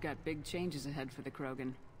 Sounds like you've got big changes ahead for the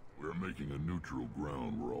Krogan. We're making a neutral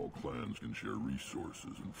ground where all clans can share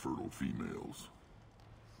resources and fertile females.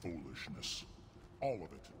 Foolishness. All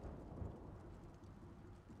of it.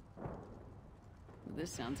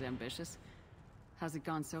 This sounds ambitious. How's it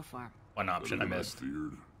gone so far? One option I missed.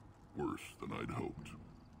 Feared. Worse than I'd hoped.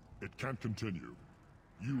 It can't continue.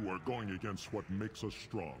 You are going against what makes us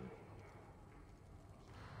strong.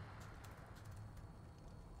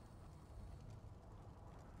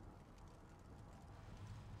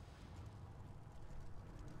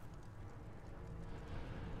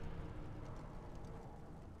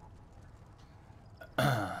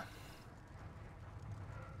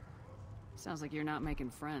 Sounds like you're not making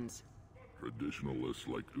friends. Traditionalists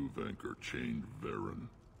like Uvank are chained Varen,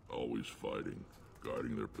 always fighting,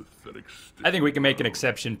 guarding their pathetic stick. I think we can make an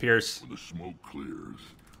exception, Pierce. When the smoke clears,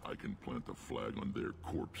 I can plant the flag on their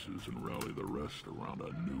corpses and rally the rest around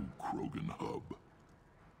a new Krogan hub.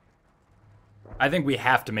 I think we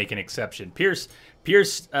have to make an exception. Pierce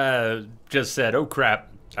just said, oh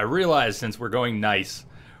crap, I realize since we're going nice,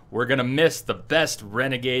 we're going to miss the best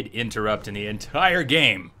renegade interrupt in the entire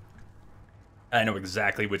game. I know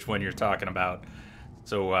exactly which one you're talking about.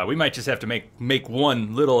 So we might just have to make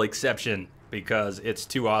one little exception because it's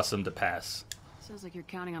too awesome to pass. Sounds like you're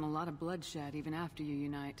counting on a lot of bloodshed even after you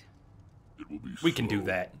unite. It will be we can do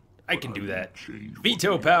that. I can do that.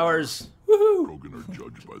 Veto powers. Woohoo! Krogan are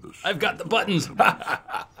judged by the I've got the buttons.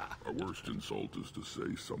 Our worst insult is to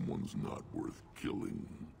say someone's not worth killing.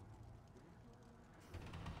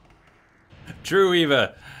 True,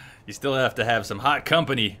 Eva. You still have to have some hot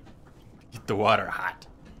company. Get the water hot.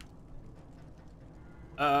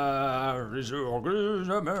 That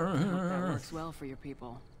works well for your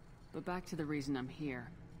people. But back to the reason I'm here.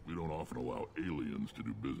 We don't often allow aliens to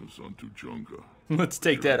do business on Tuchanka. Let's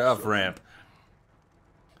take that off ramp.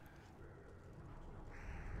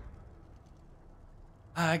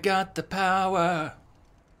 I got the power.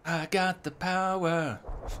 I got the power.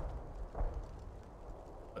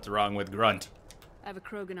 What's wrong with Grunt? I have a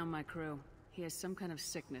Krogan on my crew. He has some kind of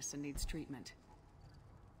sickness and needs treatment.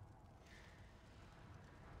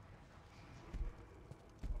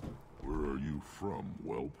 Where are you from,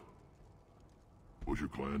 whelp? Was your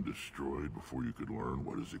clan destroyed before you could learn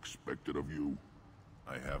what is expected of you?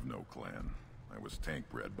 I have no clan. I was tank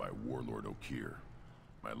bred by Warlord Okir.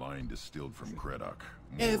 My line distilled from Kredok.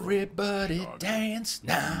 Everybody dance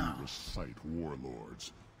now. You recite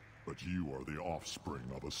warlords, but you are the offspring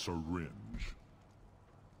of a syringe.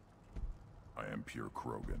 I am pure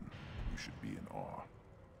Krogan. You should be in awe.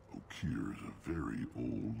 Okir is a very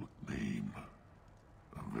old name.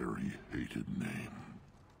 A very hated name.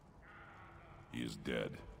 He is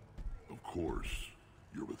dead. Of course.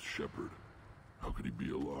 You're with Shepard. How could he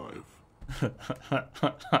be alive?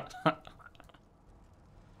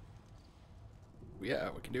 Yeah,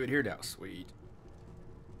 we can do it here now. Sweet.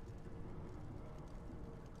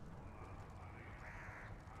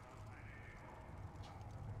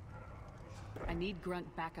 I need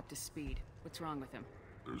Grunt back up to speed. What's wrong with him?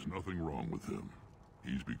 There's nothing wrong with him.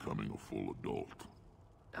 He's becoming a full adult.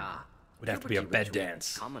 Ah. Would have to be a puberty bed ritual,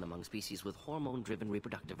 dance. Common among species with hormone-driven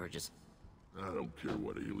reproductive urges. I don't care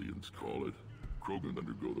what aliens call it. Krogan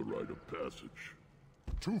undergo the rite of passage.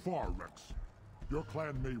 Too far, Rex. Your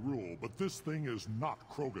clan may rule, but this thing is not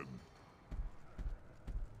Krogan.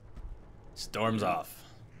 Storms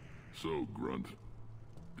off. So, Grunt,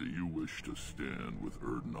 do you wish to stand with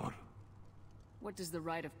Erdnot? What does the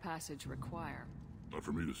rite of passage require? Not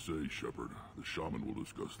for me to say, Shepard. The shaman will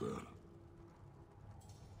discuss that.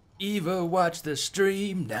 Eva, watch the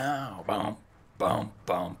stream now. Bum, bum,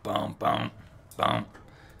 bum, bum, bum, bum.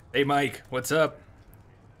 Hey, Mike, what's up?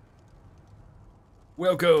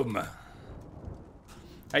 Welcome.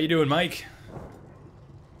 How you doing, Mike?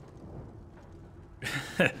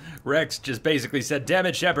 Rex just basically said, "Damn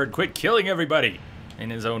it, Shepard, quit killing everybody," in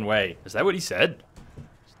his own way. Is that what he said?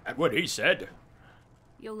 Is that what he said?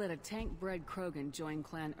 You'll let a tank-bred Krogan join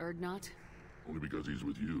Clan Erdnot? Only because he's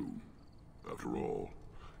with you. After all,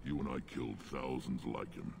 you and I killed thousands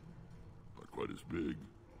like him. Not quite as big,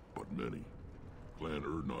 but many. Clan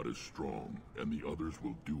Erdnot is strong, and the others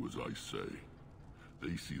will do as I say.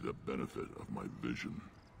 They see the benefit of my vision.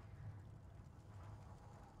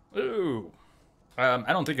 Ooh.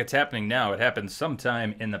 I don't think it's happening now. It happened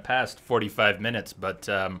sometime in the past 45 minutes, but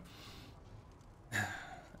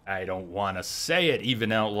I don't want to say it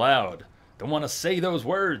even out loud. Don't want to say those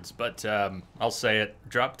words, but I'll say it.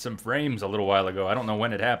 Dropped some frames a little while ago. I don't know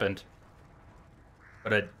when it happened,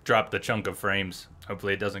 but I dropped the chunk of frames.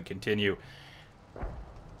 Hopefully it doesn't continue.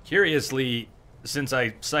 Curiously, since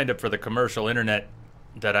I signed up for the commercial internet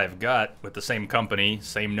that I've got with the same company,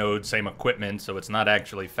 same node, same equipment, so it's not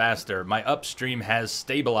actually faster, my upstream has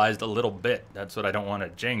stabilized a little bit. That's what I don't want to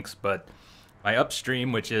jinx, but my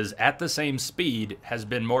upstream, which is at the same speed, has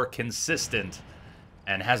been more consistent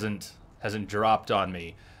and hasn't dropped on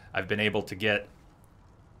me. I've been able to get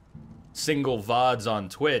single VODs on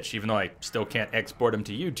Twitch, even though I still can't export them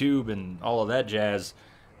to YouTube and all of that jazz.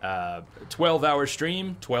 12-hour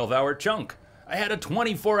stream, 12-hour chunk. I had a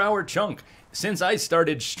 24-hour chunk. Since I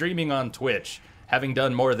started streaming on Twitch, having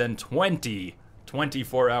done more than 20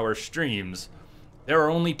 24-hour streams, there are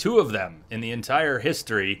only 2 of them in the entire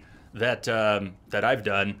history that I've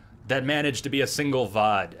done that managed to be a single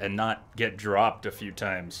VOD and not get dropped a few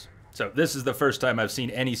times. So this is the first time I've seen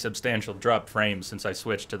any substantial drop frames since I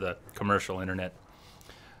switched to the commercial internet.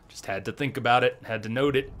 Just had to think about it, had to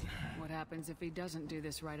note it. What happens if he doesn't do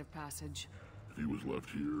this rite of passage? If he was left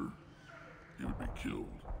here, he would be killed.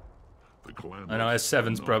 The clan I know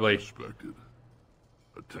S7's probably respected.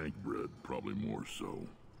 A tank bred, probably more so.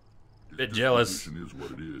 His bit jealous. disposition is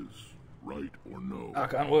what it is, right or no.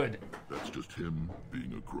 Knock on wood. That's just him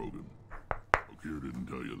being a Krogan. Okir didn't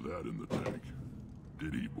tell you that in the tank,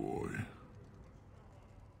 did he, boy?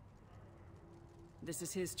 This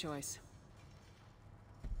is his choice.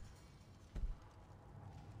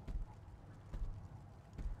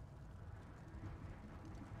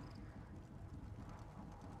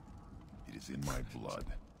 It is in my blood.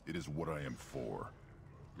 It is what I am for.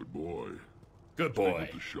 Good boy. Good Stay boy.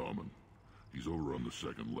 with the shaman. He's over on the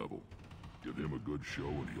 2nd level. Give him a good show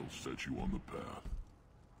and he'll set you on the path.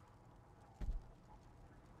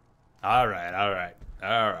 All right, all right,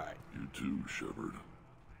 all right. You too, Shepard.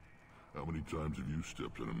 How many times have you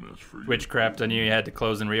stepped in a mess for you? Witchcraft on you, you had to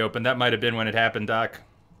close and reopen. That might have been when it happened, Doc.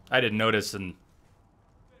 I didn't notice, and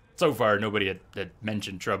so far nobody had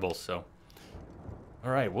mentioned trouble, so. All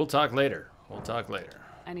right, we'll talk later. We'll talk later.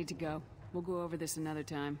 I need to go. We'll go over this another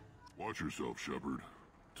time. Watch yourself, Shepard.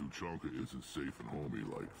 Tuchanka isn't safe and homey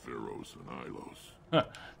like Theros and Ilos.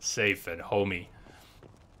 Safe and homey.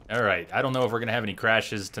 All right, I don't know if we're going to have any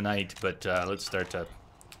crashes tonight, but let's start to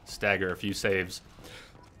stagger a few saves.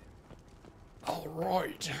 All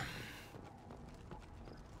right.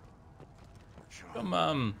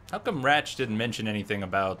 How come Ratch didn't mention anything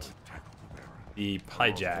about the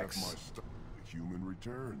hijacks? The human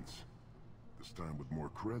returns. This time with more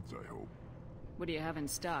creds, I hope. What do you have in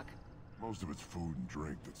stock? Most of it's food and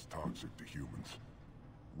drink that's toxic to humans.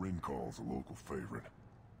 Rincall's a local favorite.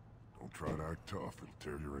 Don't try to act tough, it'll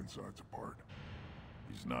tear your insides apart.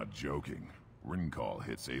 He's not joking. Rincall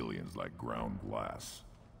hits aliens like ground glass.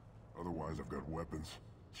 Otherwise, I've got weapons,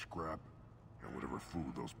 scrap, and whatever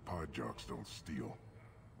food those pie jocks don't steal.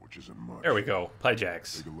 Which isn't much. There we go, pie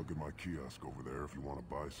jacks. Take a look at my kiosk over there if you want to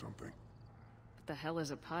buy something. What the hell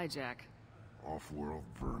is a pie jack? Off-world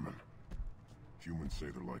vermin. Humans say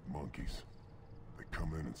they're like monkeys. They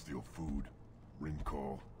come in and steal food,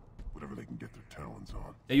 Rincall, whatever they can get their talons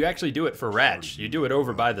on. You actually do it for Ratch. You do it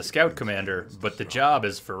over by the scout commander, but the job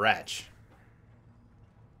is for Ratch.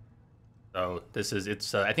 So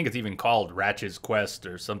it's I think it's even called Ratchet's Quest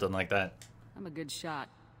or something like that. I'm a good shot.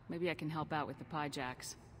 Maybe I can help out with the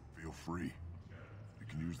pijacks. Feel free. You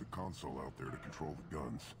can use the console out there to control the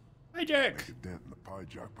guns. Hijack! Make a dent in the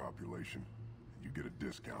pijack population, and you get a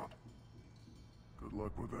discount. Good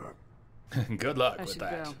luck with that. Good luck I with should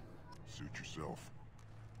that. go. Suit yourself.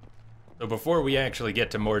 So before we actually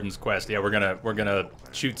get to Morden's quest, yeah, we're gonna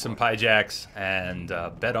shoot some pijacks and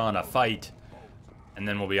bet on a fight, and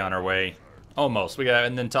then we'll be on our way. Almost.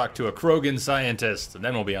 And then talk to a Krogan scientist, and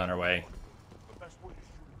then we'll be on our way.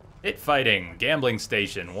 Hit fighting, gambling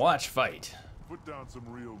station, watch fight. Put down some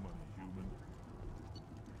real money, human.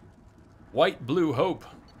 White Blue Hope,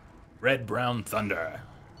 Red Brown Thunder.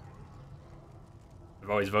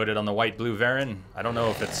 I've always voted on the White Blue Varen. I don't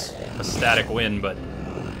know if it's a static win, but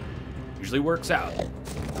usually works out.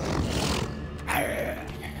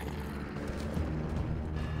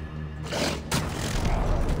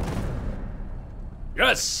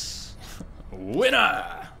 Yes!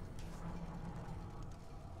 Winner!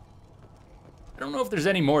 I don't know if there's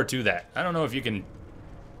any more to that. I don't know if you can...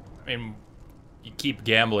 I mean, you keep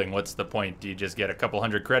gambling. What's the point? Do you just get a couple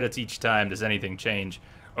hundred credits each time? Does anything change?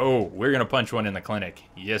 Oh, we're gonna punch one in the clinic.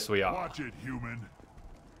 Yes, we are. Watch it, human.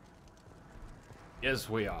 Yes,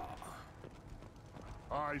 we are.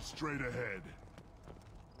 Eyes straight ahead.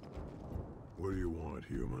 What do you want,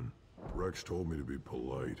 human? Rex told me to be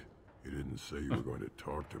polite. He didn't say you were going to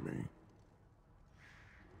talk to me.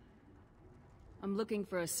 I'm looking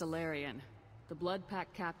for a Solarian. The Blood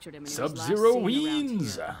Pack captured him and he was last Sub-Zero seen around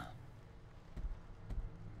wins. here.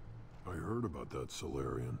 I heard about that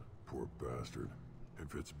Solarian. Poor bastard.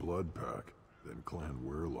 If it's Blood Pack, then Clan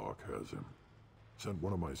Weirlock has him. Sent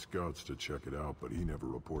one of my scouts to check it out, but he never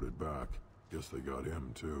reported back. Guess they got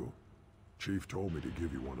him, too. Chief told me to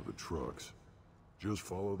give you one of the trucks. Just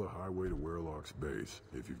follow the highway to Weirlock's base,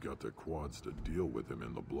 if you've got the quads to deal with him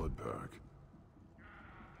in the Blood Pack.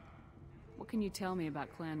 What can you tell me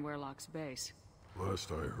about Clan Weirlock's base?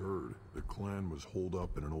 Last I heard, the clan was holed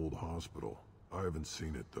up in an old hospital. I haven't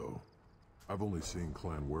seen it, though. I've only seen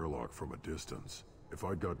Clan Weirlock from a distance. If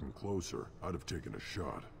I'd gotten closer, I'd have taken a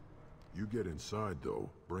shot. You get inside, though,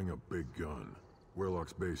 bring a big gun.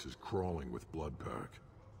 Weirlock's base is crawling with Blood Pack.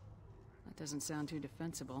 That doesn't sound too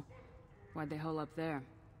defensible. Why'd they hole up there?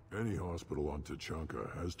 Any hospital on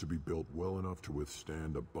Tachanka has to be built well enough to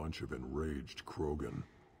withstand a bunch of enraged Krogan.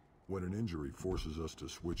 When an injury forces us to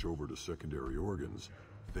switch over to secondary organs,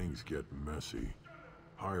 things get messy.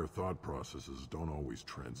 Higher thought processes don't always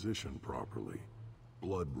transition properly.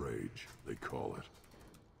 Blood rage, they call it.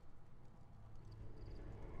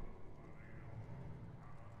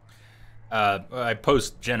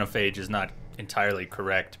 Post-genophage is not entirely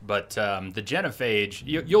correct, but the genophage,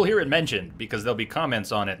 you'll hear it mentioned because there'll be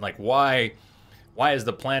comments on it, like why is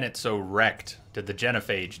the planet so wrecked? Did the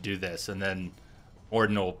genophage do this? And then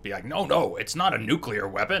Orden will be like, no, it's not a nuclear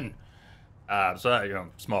weapon. So,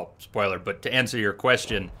 small spoiler, but to answer your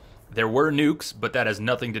question, there were nukes, but that has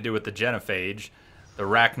nothing to do with the genophage. The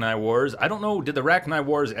Rachni Wars, I don't know, did the Rachni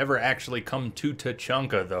Wars ever actually come to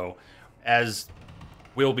Tachanka, though? As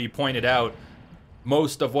will be pointed out,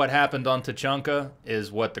 most of what happened on Tachanka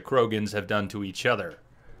is what the Krogans have done to each other.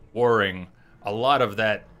 Warring, a lot of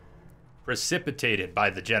that precipitated by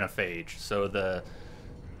the genophage. So the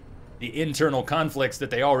internal conflicts that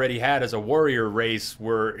they already had as a warrior race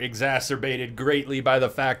were exacerbated greatly by the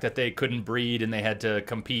fact that they couldn't breed and they had to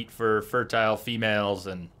compete for fertile females,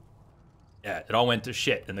 and yeah, it all went to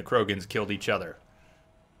shit and the Krogans killed each other.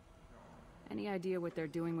 Any idea what they're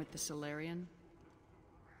doing with the Solarian?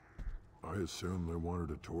 I assume they wanted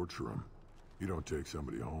to torture him. You don't take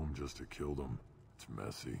somebody home just to kill them. It's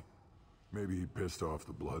messy. Maybe he pissed off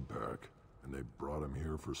the Blood Pack, and they brought him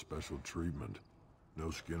here for special treatment.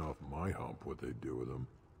 No skin off my hump what they'd do with him.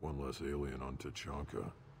 One less alien on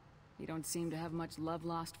Tachanka. You don't seem to have much love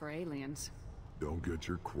lost for aliens. Don't get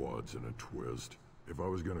your quads in a twist. If I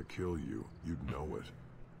was gonna kill you, you'd know it.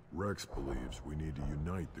 Rex believes we need to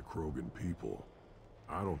unite the Krogan people.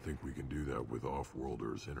 I don't think we can do that with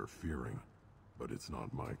off-worlders interfering, but it's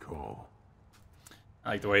not my call. I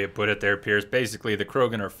like the way you put it there, Pierce. Basically, the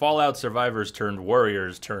Krogan are Fallout survivors turned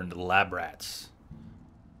warriors turned lab rats.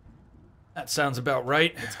 That sounds about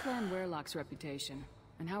right. What's Clan Weirlock's reputation?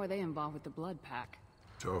 And how are they involved with the Blood Pack?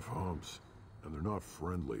 Tough humps, and they're not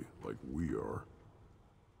friendly like we are.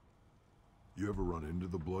 You ever run into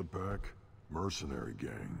the Blood Pack? Mercenary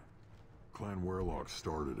gang. Clan Weirlock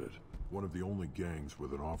started it. One of the only gangs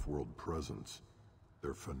with an off-world presence.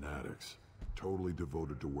 They're fanatics, totally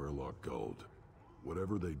devoted to Weirlock Guld.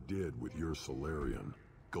 Whatever they did with your Solarian,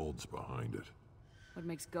 Guld's behind it. What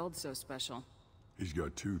makes Guld so special? He's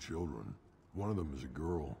got 2 children. One of them is a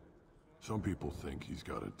girl. Some people think he's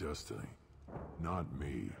got a destiny. Not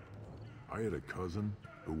me. I had a cousin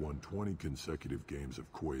who won 20 consecutive games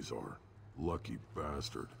of Quasar. Lucky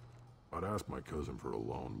bastard. I'd ask my cousin for a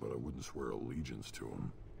loan, but I wouldn't swear allegiance to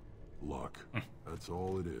him. Luck. That's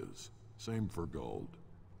all it is. Same for gold.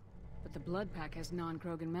 But the Blood Pack has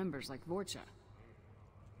non-Krogan members like Vorcha.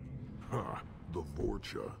 Ha! The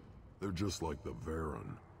Vorcha. They're just like the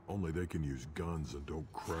Varen. Only they can use guns and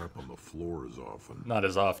don't crap on the floor as often. Not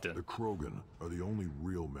as often. The Krogan are the only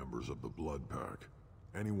real members of the Blood Pack.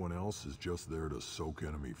 Anyone else is just there to soak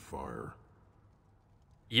enemy fire.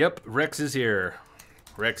 Yep, Rex is here.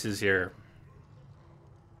 Rex is here.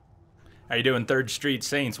 How you doing, 3rd Street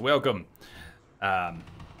Saints? Welcome.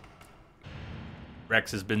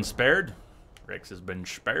 Rex has been spared. Rex has been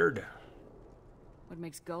spared. What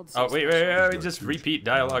makes gold so wait, just repeat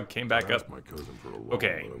dialogue came back up. My cousin for a loan,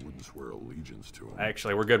 okay. But I wouldn't swear allegiance to him.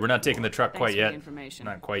 Actually, we're good. We're not taking the truck quite yet.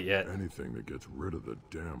 Not quite yet. Anything that gets rid of the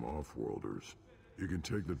damn off-worlders. You can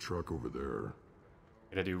take the truck over there.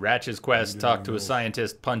 Gonna do Ratch's quest, talk to a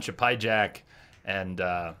scientist, punch a pyjack, and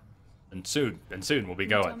soon we'll be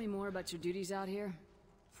going. Tell me more about your duties out here.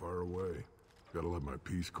 Fire away. Gotta let my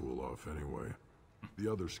piece cool off anyway.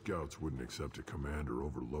 The other scouts wouldn't accept a commander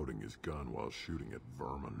overloading his gun while shooting at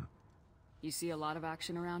vermin. You see a lot of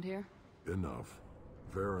action around here? Enough.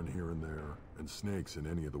 Varen here and there, and snakes in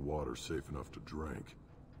any of the water safe enough to drink.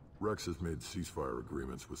 Rex has made ceasefire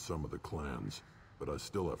agreements with some of the clans, but I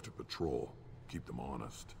still have to patrol, keep them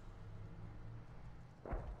honest.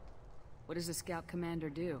 What does a scout commander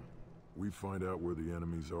do? We find out where the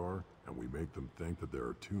enemies are, and we make them think that there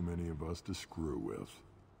are too many of us to screw with.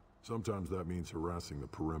 Sometimes that means harassing the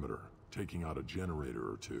perimeter, taking out a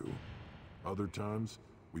generator or 2. Other times,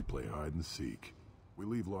 we play hide and seek. We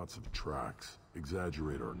leave lots of tracks,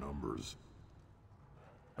 exaggerate our numbers.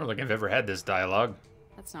 I don't think I've ever had this dialogue.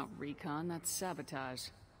 That's not recon, that's sabotage.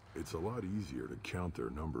 It's a lot easier to count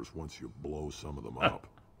their numbers once you blow some of them up.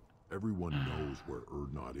 Everyone knows where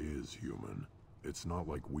Urdnot is, human. It's not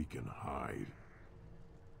like we can hide.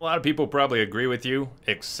 A lot of people probably agree with you,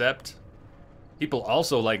 except people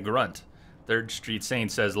also like Grunt. 3rd Street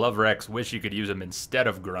Saint says, love Rex, wish you could use him instead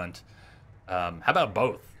of Grunt. How about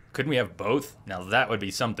both? Couldn't we have both? Now that would be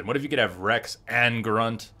something. What if you could have Rex and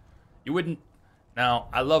Grunt? You wouldn't... Now,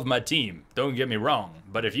 I love my team, don't get me wrong,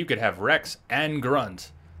 but if you could have Rex and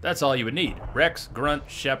Grunt, that's all you would need. Rex, Grunt,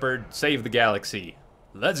 Shepard, save the galaxy.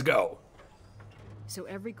 Let's go. So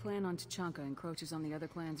every clan on Tachanka encroaches on the other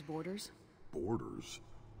clan's borders? Borders?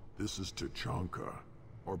 This is Tachanka.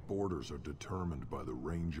 Our borders are determined by the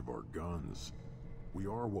range of our guns. We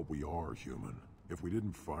are what we are, human. If we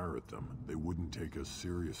didn't fire at them, they wouldn't take us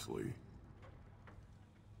seriously.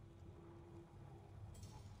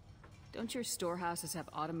 Don't your storehouses have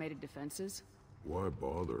automated defenses? Why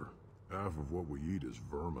bother? Half of what we eat is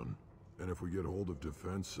vermin. And if we get hold of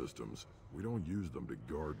defense systems, we don't use them to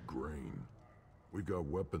guard grain. We've got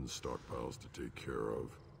weapons stockpiles to take care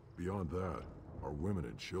of. Beyond that, our women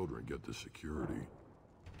and children get the security.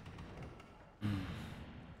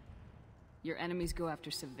 Your enemies go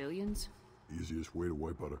after civilians? Easiest way to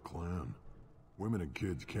wipe out a clan. Women and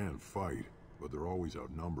kids can fight, but they're always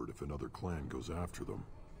outnumbered if another clan goes after them.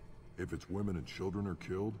 If its women and children are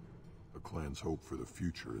killed, a clan's hope for the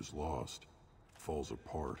future is lost. Falls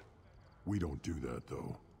apart. We don't do that,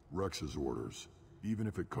 though. Rex's orders. Even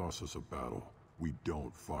if it costs us a battle, we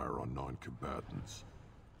don't fire on non-combatants.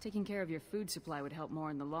 Taking care of your food supply would help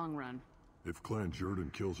more in the long run. If Clan Jordan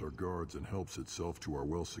kills our guards and helps itself to our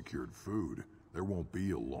well-secured food, there won't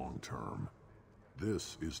be a long term.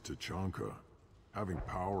 This is Tachanka. Having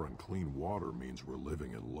power and clean water means we're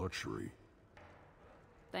living in luxury.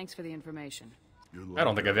 Thanks for the information. I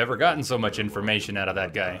don't think I've ever gotten so much information out of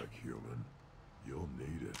that guy. Human. You'll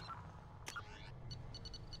need it.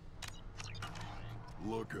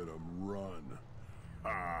 Look at him run.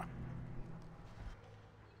 Ah.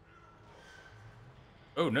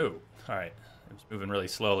 Oh no. Alright. It was moving really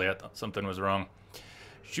slowly. I thought something was wrong.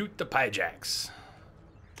 Shoot the pyjacks.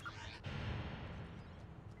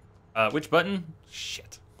 Which button?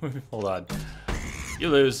 Shit. Hold on. You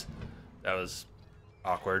lose. That was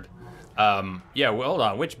awkward. Yeah, well, hold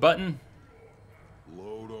on. Which button?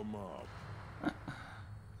 Load them up.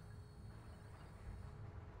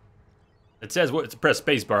 It says what? It's press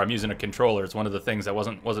spacebar. I'm using a controller. It's one of the things that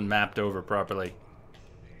wasn't mapped over properly.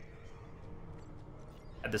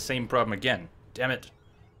 Had the same problem again. Damn it.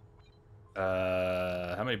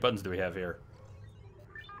 How many buttons do we have here?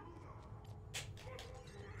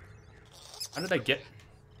 How did I get...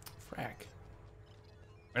 Frack.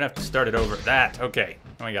 I'm gonna have to start it over. That, okay.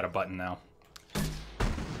 I got a button now.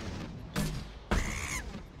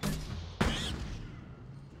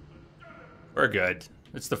 We're good.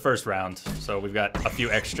 It's the first round, so we've got a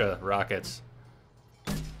few extra rockets.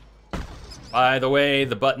 By the way,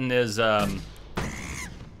 the button is A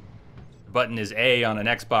on an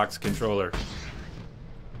Xbox controller.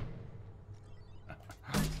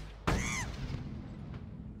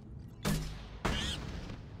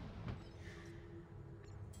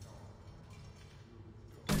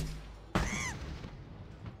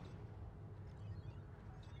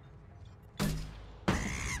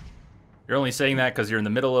 You're only saying that because you're in the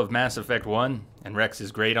middle of Mass Effect 1 and Rex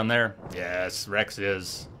is great on there? Yes, Rex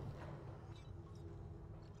is.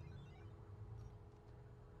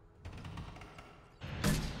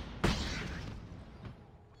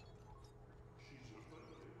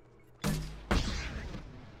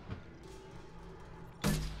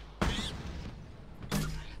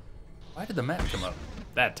 Why did the map come up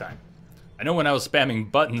that time? I know when I was spamming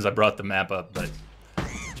buttons I brought the map up, but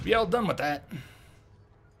should be all done with that.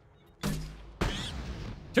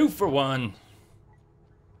 2 for 1.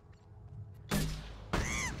 Get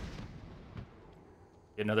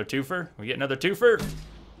another twofer? We get another twofer?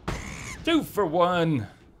 2 for 1.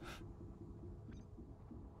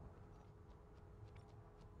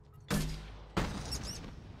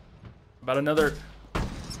 About another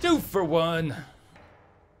 2 for 1.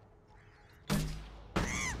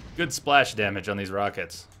 Good splash damage on these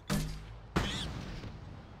rockets.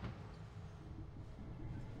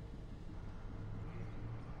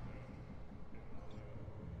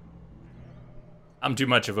 I'm too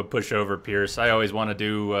much of a pushover, Pierce. I always want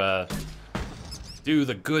to do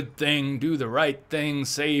the good thing, do the right thing,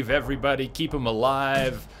 save everybody, keep them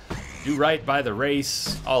alive, do right by the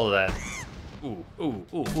race, all of that. Ooh, ooh,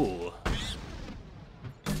 ooh, ooh.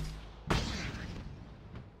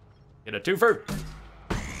 Get a twofer.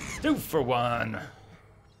 2 for 1.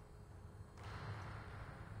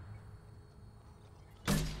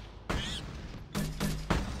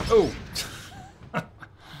 Oh.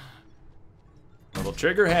 Little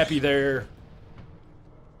trigger happy there.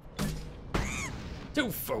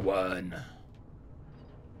 2 for 1.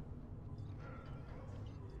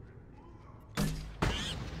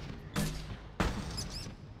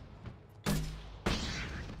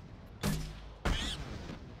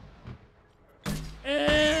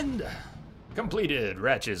 And completed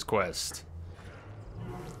Ratchet's quest.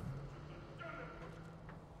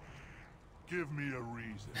 Give me a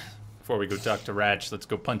reason. Before we go talk to Ratch, let's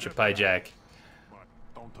go punch a Pyjack.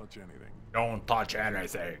 Don't touch anything. Don't touch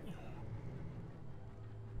anything.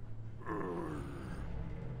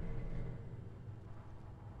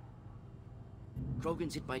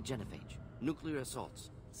 Krogan's hit by genophage, nuclear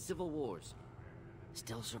assaults, civil wars.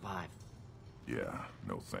 Still survive. Yeah,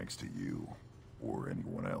 no thanks to you. Or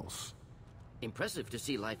anyone else. Impressive to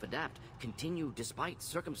see life adapt, continue despite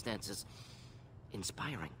circumstances.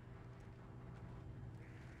 Inspiring.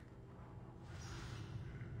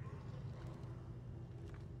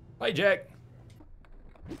 Pyjack.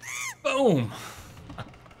 Boom.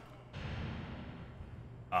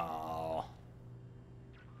 Oh.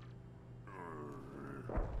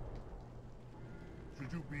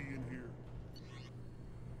 Should you be in here?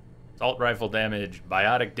 Assault rifle damage,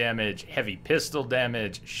 biotic damage, heavy pistol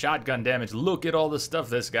damage, shotgun damage. Look at all the stuff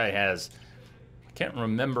this guy has. I can't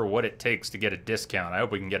remember what it takes to get a discount. I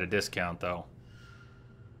hope we can get a discount, though.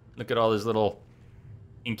 Look at all these little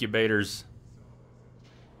incubators.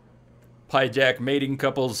 Pyjack mating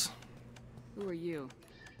couples. Who are you?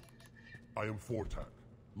 I am Fortak,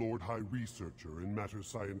 Lord High Researcher in matters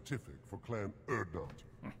scientific for Clan Urdnot,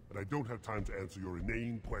 and I don't have time to answer your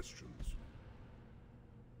inane questions.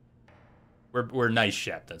 We're nice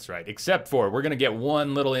Shep, that's right. Except for, we're going to get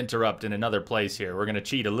one little interrupt in another place here. We're going to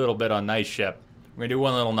cheat a little bit on nice Shep. We're going to do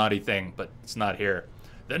one little naughty thing, but it's not here.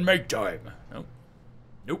 Then make time. Nope.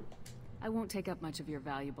 Nope. I won't take up much of your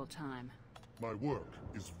valuable time. My work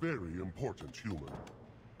is very important, human.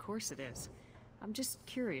 Of course it is. I'm just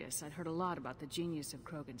curious. I'd heard a lot about the genius of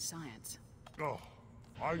Krogan science. Oh,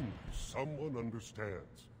 finally, someone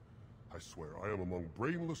understands. I swear I am among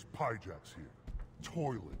brainless Pyjacks here,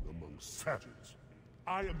 toiling among savages.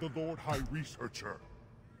 I am the Lord High Researcher.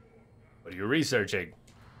 What are you researching?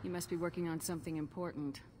 You must be working on something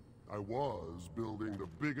important. I was building the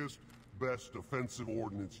biggest, best offensive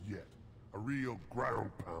ordnance yet. A real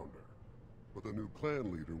ground pounder. But the new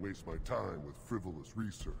clan leader wastes my time with frivolous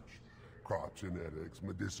research. Crop genetics,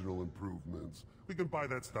 medicinal improvements. We can buy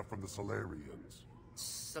that stuff from the Solarians.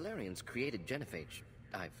 Solarians created genophage,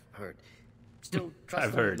 I've heard. Still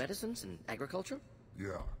trust them with medicines and agriculture?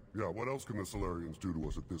 Yeah. What else can the Solarians do to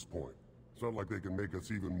us at this point? It's not like they can make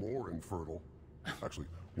us even more infertile. Actually,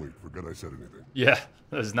 wait, forget I said anything. Yeah,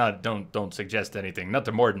 that's not, don't suggest anything. Not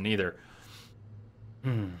to Morden either.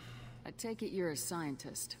 I take it you're a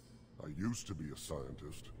scientist. I used to be a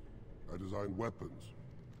scientist. I designed weapons.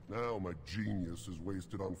 Now my genius is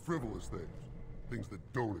wasted on frivolous things. Things that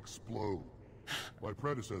don't explode. My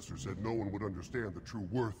predecessor said no one would understand the true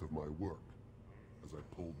worth of my work. As I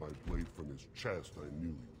pulled my blade from his chest, I knew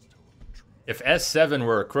he was telling the truth. If S7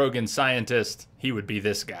 were a Krogan scientist, he would be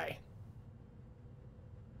this guy.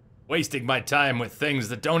 Wasting my time with things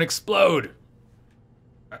that don't explode.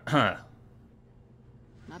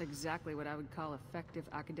 Not exactly what I would call effective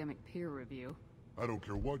academic peer review. I don't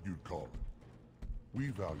care what you'd call it. We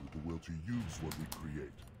value the will to use what we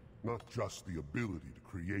create, not just the ability to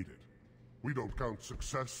create it. We don't count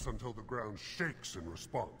success until the ground shakes in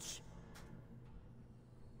response.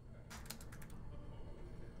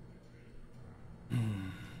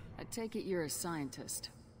 I take it you're a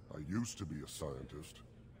scientist. I used to be a scientist.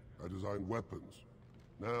 I designed weapons.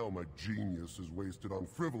 Now my genius is wasted on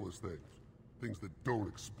frivolous things. Things that don't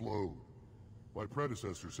explode. My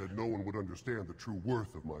predecessor said no one would understand the true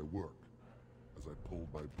worth of my work. As I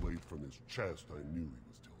pulled my blade from his chest, I knew he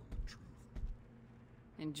was telling the truth.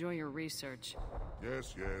 Enjoy your research.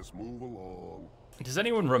 Yes, yes, move along. Does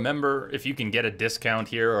anyone remember if you can get a discount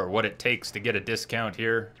here or what it takes to get a discount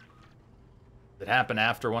here? Did it happen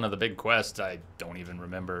after one of the big quests? I don't even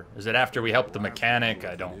remember. Is it after we helped the mechanic?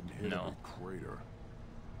 I don't know.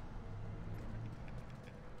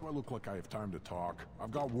 Do I look like I have time to talk? I've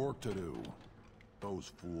got work to do.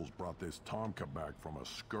 Those fools brought this Tomka back from a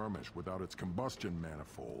skirmish without its combustion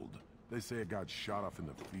manifold. They say it got shot off in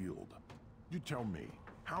the field. You tell me,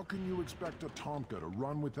 how can you expect a Tomka to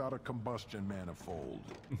run without a combustion manifold?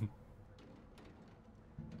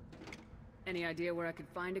 Any idea where I could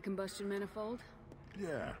find a combustion manifold?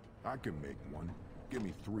 Yeah, I can make one. Give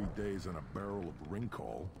me 3 days and a barrel of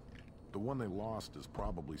Rincol. The one they lost is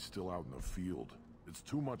probably still out in the field. It's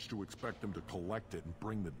too much to expect them to collect it and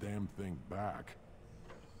bring the damn thing back.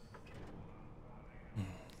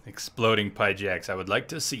 Exploding Pyjax. I would like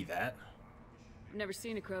to see that. I've never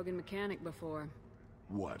seen a Krogan mechanic before.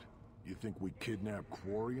 What? You think we kidnap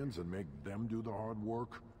Quarians and make them do the hard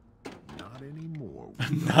work? Not anymore.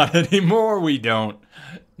 Not anymore we don't.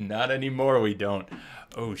 Not anymore we don't.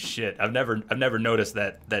 Oh shit. I've never noticed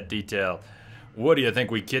that detail. What do you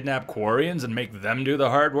think, we kidnap Quarians and make them do the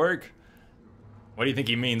hard work? What do you think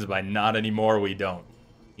he means by not anymore we don't?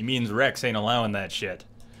 He means Rex ain't allowing that shit.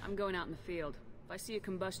 I'm going out in the field. If I see a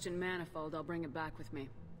combustion manifold, I'll bring it back with me.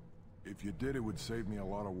 If you did, it would save me a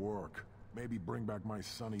lot of work. Maybe bring back my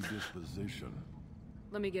sunny disposition.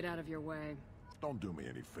 Let me get out of your way. Don't do me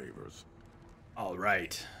any favors. All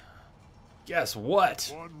right. Guess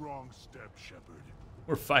what? One wrong step, Shepard.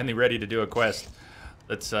 We're finally ready to do a quest.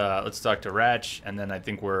 Let's talk to Ratch, and then I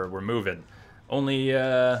think we're moving. Only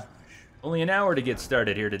an hour to get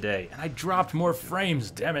started here today, and I dropped more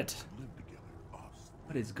frames. Damn it!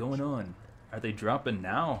 What is going on? Are they dropping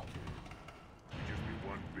now?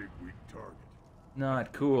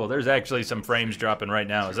 Not cool. There's actually some frames dropping right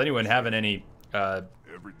now. Is anyone having any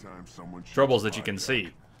troubles that you can see?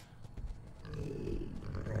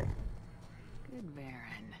 Good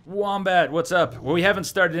Baron. Wombat, what's up? Well, we haven't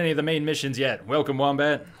started any of the main missions yet. Welcome,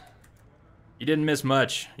 Wombat. You didn't miss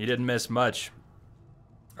much. You didn't miss much.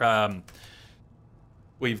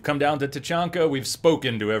 We've come down to Tachanka. We've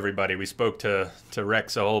spoken to everybody. We spoke to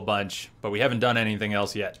Rex a whole bunch, but we haven't done anything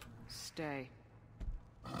else yet. Stay.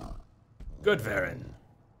 Good Varen.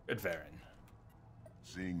 Good Varen.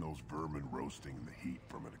 Seeing those vermin roasting in the heat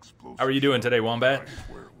from an explosive. How are you doing today, Wombat? I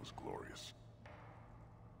swear it was glorious.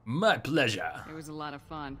 My pleasure. It was a lot of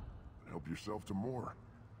fun. Help yourself to more.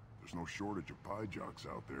 There's no shortage of pie jocks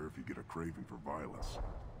out there if you get a craving for violence.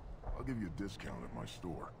 I'll give you a discount at my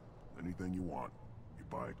store. Anything you want, you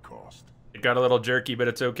buy at cost. It got a little jerky, but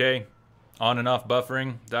it's okay. On and off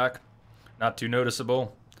buffering, Doc. Not too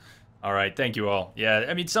noticeable. All right, thank you all. Yeah,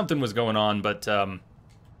 I mean, something was going on, but I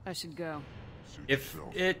should go. if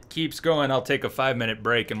it keeps going, I'll take a 5-minute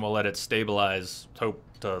break and we'll let it stabilize. Hope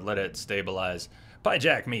to let it stabilize.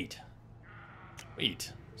 Pyjack meat.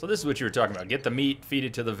 Meat. So this is what you were talking about. Get the meat, feed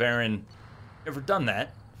it to the Varen. Never done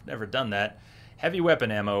that. Never done that. Heavy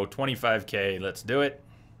weapon ammo, 25k. Let's do it.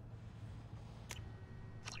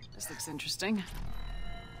 This looks interesting.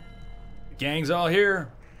 The gang's all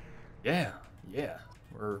here. Yeah, yeah.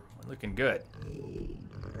 We're looking good.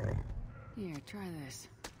 Here, try this.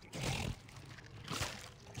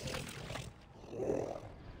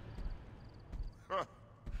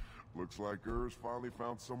 Looks like Ur's finally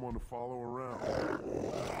found someone to follow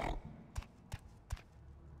around.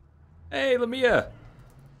 Hey, Lamia.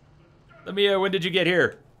 Lamia, when did you get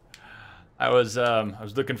here? I was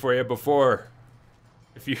looking for you before.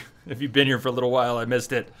 If you've been here for a little while, I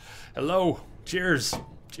missed it. Hello. Cheers.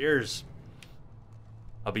 Cheers.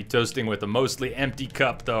 I'll be toasting with a mostly empty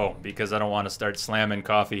cup, though, because I don't want to start slamming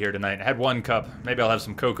coffee here tonight. I had one cup. Maybe I'll have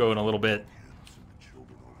some cocoa in a little bit.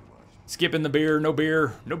 Skipping the beer. No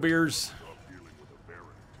beer. No beers.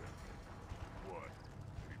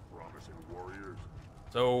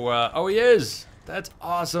 So, oh, he is. That's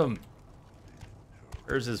awesome.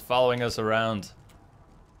 Hers is following us around.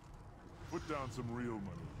 Put down some real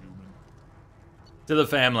money, human. To the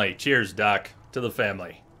family. Cheers, Doc. To the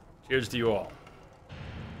family. Cheers to you all.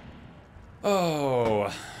 Oh.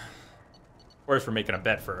 Of course we're making a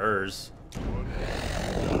bet for hers.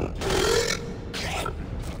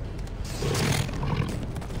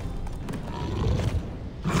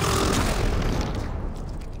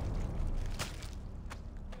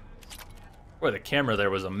 Boy, the camera there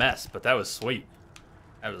was a mess, but that was sweet.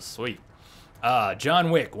 That was sweet.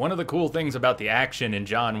 John Wick. One of the cool things about the action in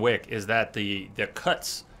John Wick is that the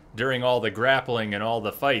cuts during all the grappling and all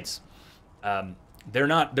the fights, they're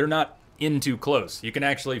not in too close. You can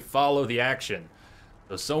actually follow the action.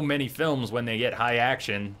 So many films, when they get high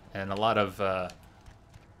action and a lot of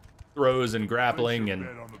throws and grappling, and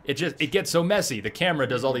it gets so messy. The camera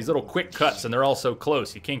does all these little quick cuts, and they're all so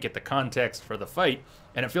close. You can't get the context for the fight,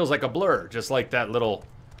 and it feels like a blur, just like that little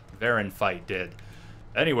Varen fight did.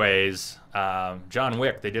 Anyways, John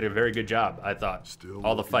Wick, they did a very good job, I thought. Still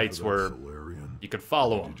all the looking fights for that were, Solarian? you could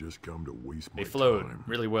follow Did them. you just come to waste They my flowed time?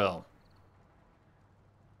 really well.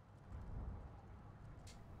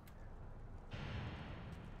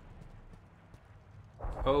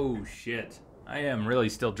 Oh shit. I am really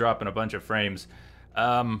still dropping a bunch of frames.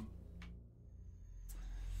 Tell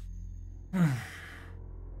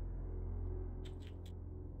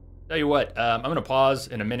you what, I'm gonna pause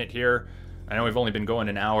in a minute here. I know we've only been going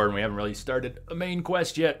an hour and we haven't really started a main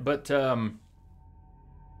quest yet, but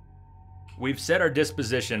we've set our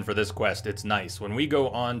disposition for this quest. It's nice. When we go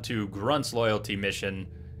on to Grunt's loyalty mission,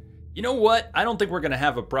 you know what? I don't think we're going to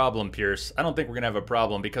have a problem, Pierce. I don't think we're going to have a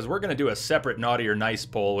problem because we're going to do a separate naughty or nice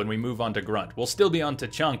poll when we move on to Grunt. We'll still be on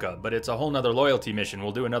Tachanka, but it's a whole nother loyalty mission.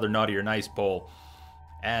 We'll do another naughty or nice poll.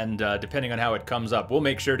 And depending on how it comes up, we'll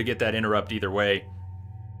make sure to get that interrupt either way.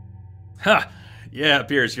 Ha! Yeah,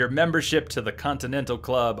 Pierce, your membership to the Continental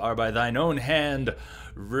Club are by thine own hand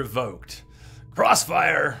revoked.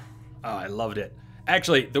 Crossfire! Oh, I loved it.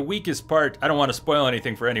 Actually, the weakest part, I don't want to spoil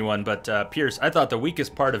anything for anyone, but Pierce, I thought the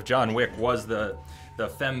weakest part of John Wick was the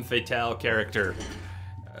femme fatale character.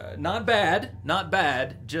 Not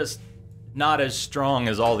bad, just not as strong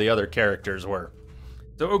as all the other characters were.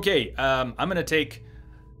 So, okay, I'm going to take,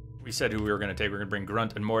 we said who we were going to take, we're going to bring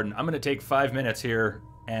Grunt and Morden. I'm going to take 5 minutes here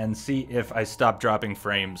and see if I stop dropping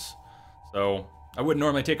frames. So, I wouldn't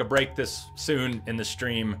normally take a break this soon in the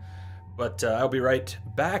stream, but I'll be right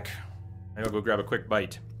back. Maybe I'll go grab a quick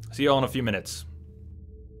bite. See you all in a few minutes.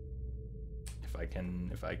 If I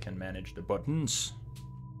can manage the buttons.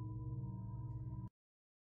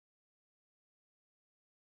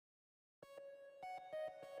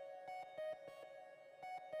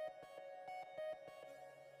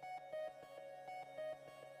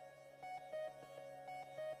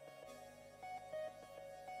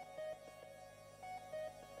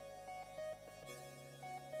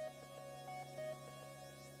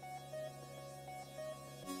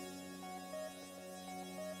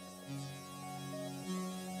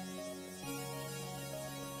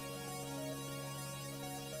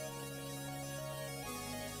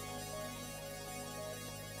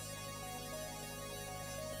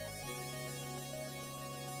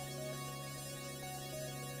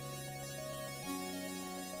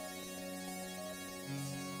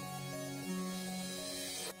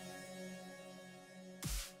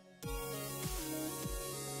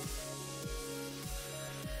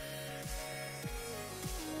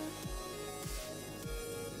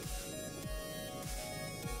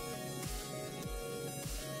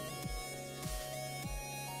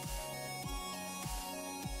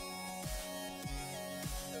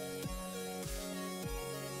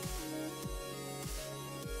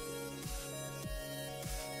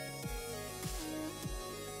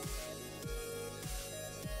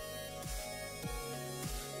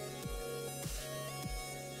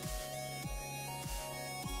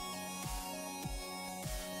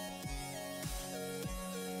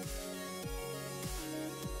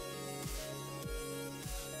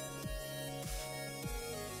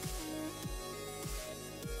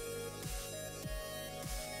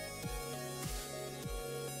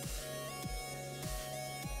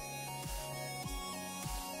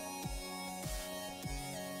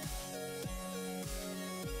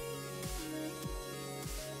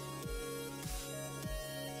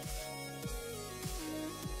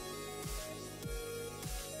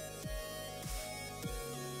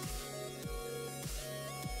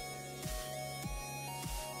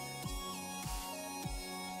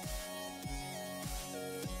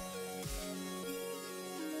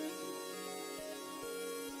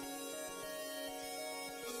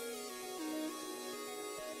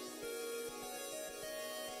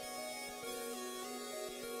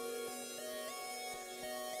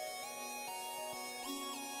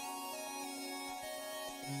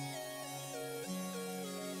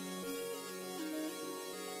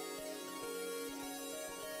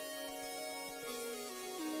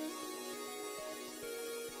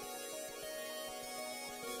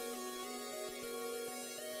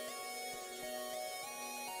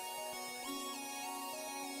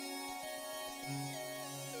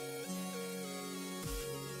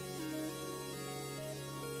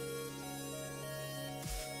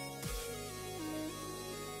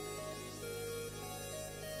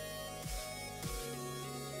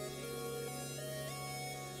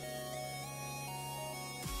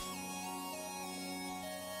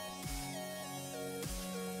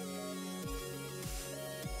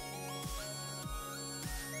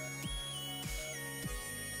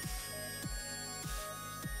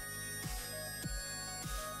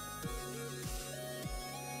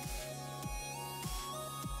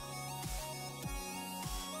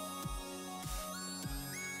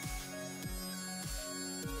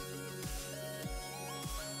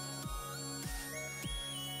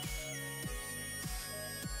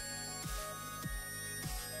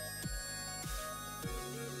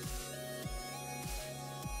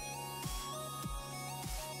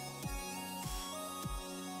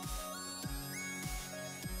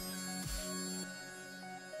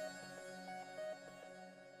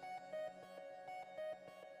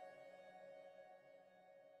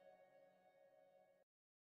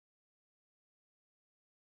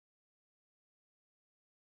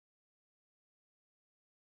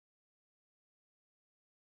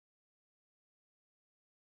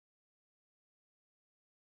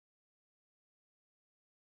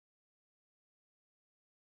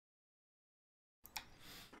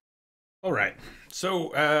 All right.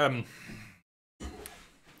 So, I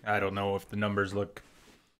don't know if the numbers look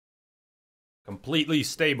completely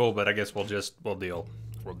stable, but I guess we'll deal.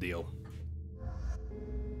 We'll deal.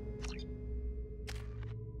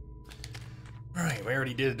 All right, we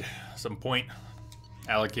already did some point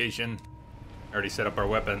allocation. Already set up our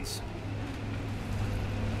weapons.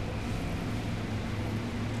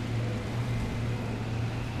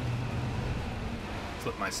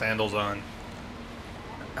 Slip my sandals on.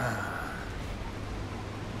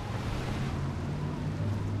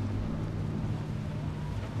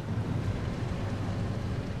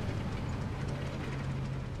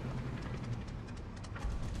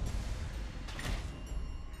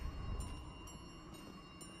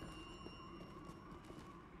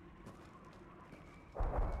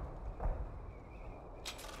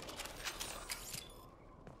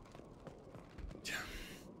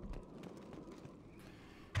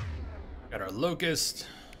 Got our Locust.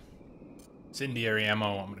 Incendiary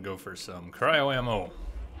ammo. I'm gonna go for some cryo ammo.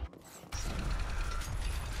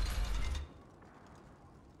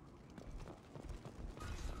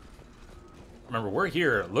 Remember, we're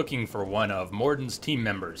here looking for one of Morden's team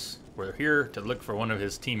members. We're here to look for one of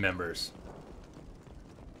his team members.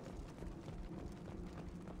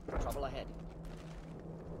 Trouble ahead.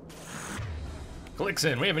 Clicks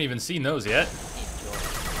in. We haven't even seen those yet.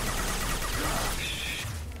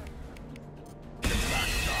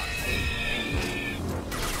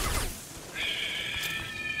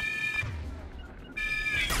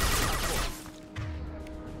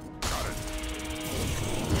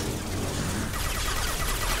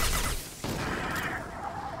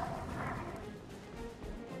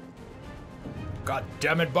 God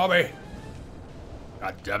damn it, Bobby!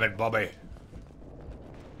 God damn it, Bobby!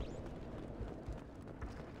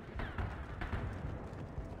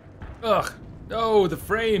 Ugh! Oh, the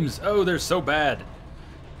frames! Oh, they're so bad!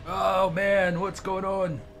 Oh man, what's going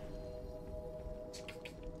on?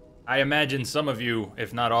 I imagine some of you,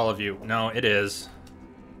 if not all of you, no, it is.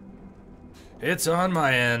 It's on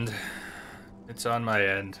my end. It's on my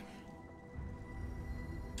end.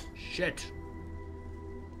 Shit.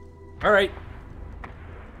 Alright.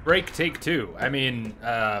 Break, take two. I mean,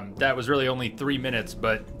 that was really only 3 minutes,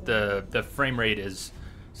 but the frame rate is...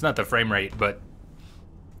 It's not the frame rate, but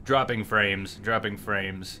dropping frames.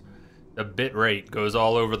 The bit rate goes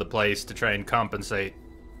all over the place to try and compensate.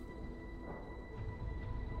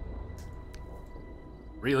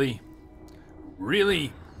 Really?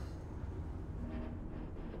 Really?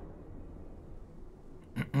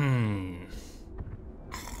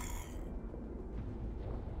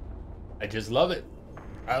 I just love it.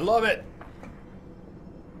 I love it.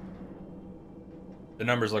 The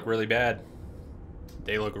numbers look really bad.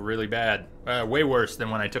 They look really bad. Way worse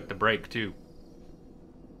than when I took the break, too.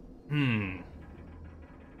 I'm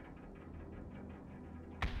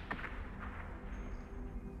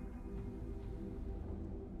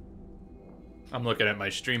looking at my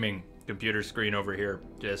streaming computer screen over here,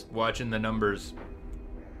 just watching the numbers.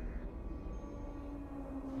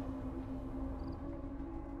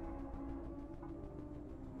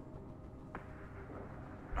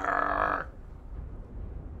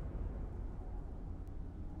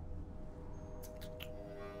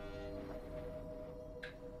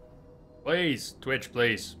 Please, Twitch,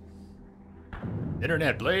 please.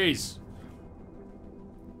 Internet, please.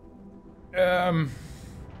 I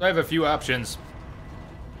have a few options.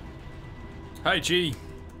 Hi, Chi.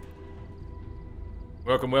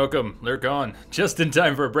 Welcome, welcome. Lurk on. Just in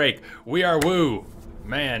time for a break. We are woo.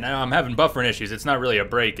 Man, now I'm having buffering issues. It's not really a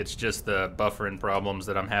break. It's just the buffering problems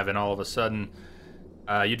that I'm having all of a sudden.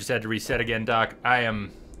 You just had to reset again, Doc.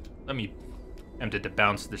 I'm tempted to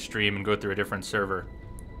bounce the stream and go through a different server.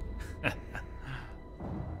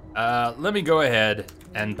 Let me go ahead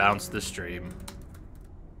and bounce the stream.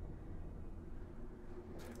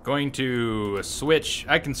 Going to switch.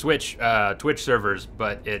 I can switch Twitch servers,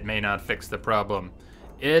 but it may not fix the problem.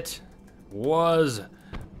 It was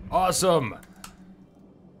awesome.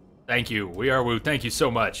 Thank you. We are woo. Thank you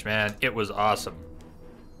so much, man. It was awesome.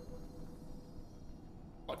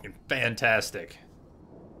 Fucking fantastic.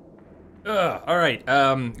 All right.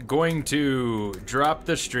 Going to drop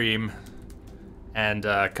the stream and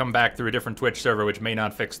come back through a different Twitch server, which may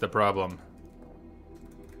not fix the problem.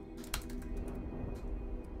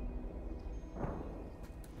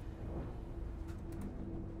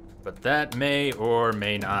 But that may or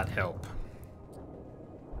may not help.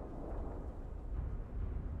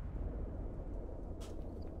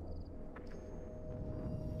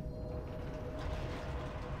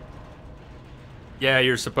 Yeah,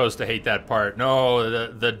 you're supposed to hate that part. No,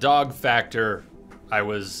 the dog factor, I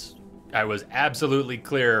was absolutely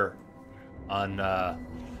clear on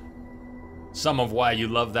some of why you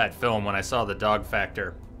love that film when I saw the dog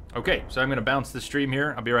factor. Okay, so I'm going to bounce the stream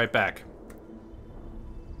here. I'll be right back.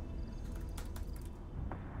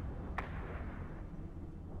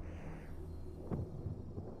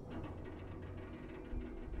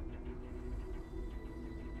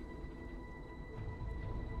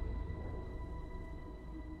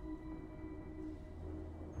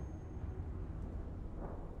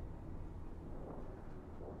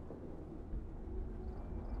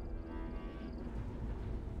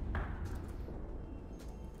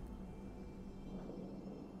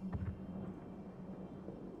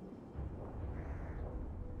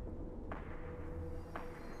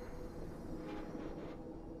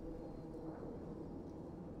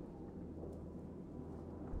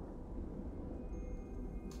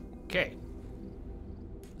 Okay.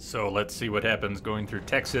 So let's see what happens going through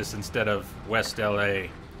Texas instead of West LA.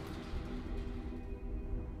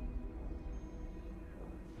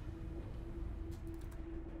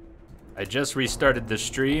 I just restarted the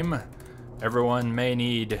stream. Everyone may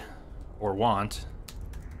need or want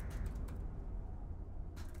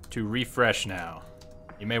to refresh now.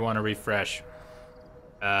 You may want to refresh.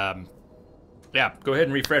 Yeah, go ahead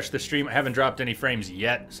and refresh the stream. I haven't dropped any frames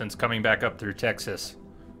yet since coming back up through Texas.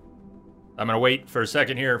 I'm gonna wait for a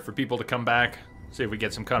second here for people to come back, see if we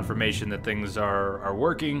get some confirmation that things are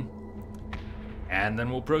working, and then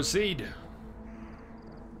we'll proceed.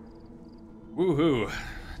 Woohoo!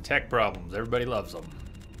 Tech problems, everybody loves them.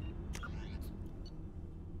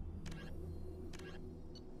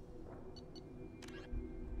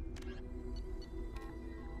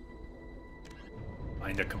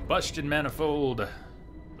 Find a combustion manifold.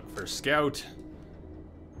 Look for Scout.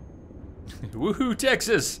 Woohoo,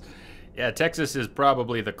 Texas! Yeah, Texas is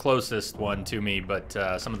probably the closest one to me, but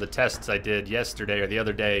some of the tests I did yesterday or the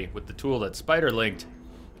other day with the tool that Spider linked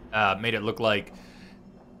made it look like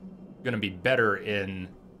gonna be better in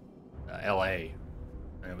LA.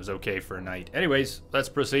 And it was okay for a night. Anyways, let's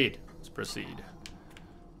proceed. Let's proceed.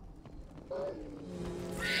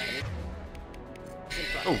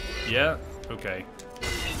 Oh, yeah, okay.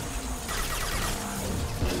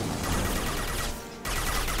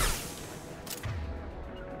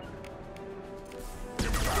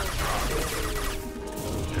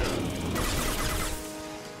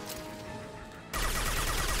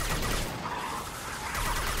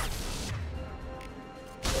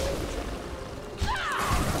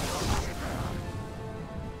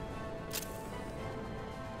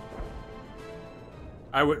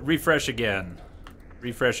 I would refresh again.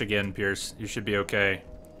 Refresh again, Pierce. You should be okay.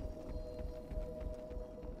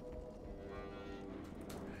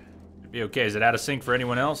 Should be okay. Is it out of sync for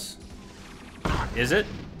anyone else? Is it?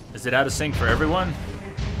 Is it out of sync for everyone?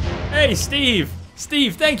 Hey, Steve!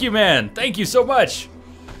 Steve, thank you, man! Thank you so much!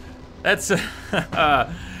 That's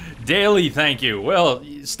daily thank you. Well,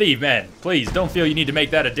 Steve, man, please don't feel you need to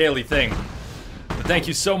make that a daily thing. But thank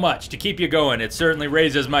you so much to keep you going. It certainly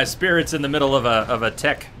raises my spirits in the middle of a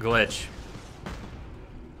tech glitch.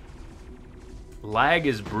 Lag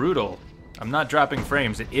is brutal. I'm not dropping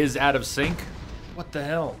frames. It is out of sync. What the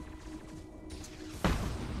hell?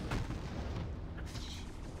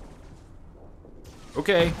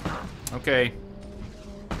 Okay. Okay.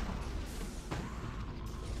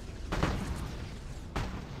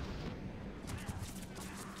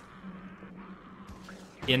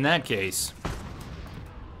 In that case,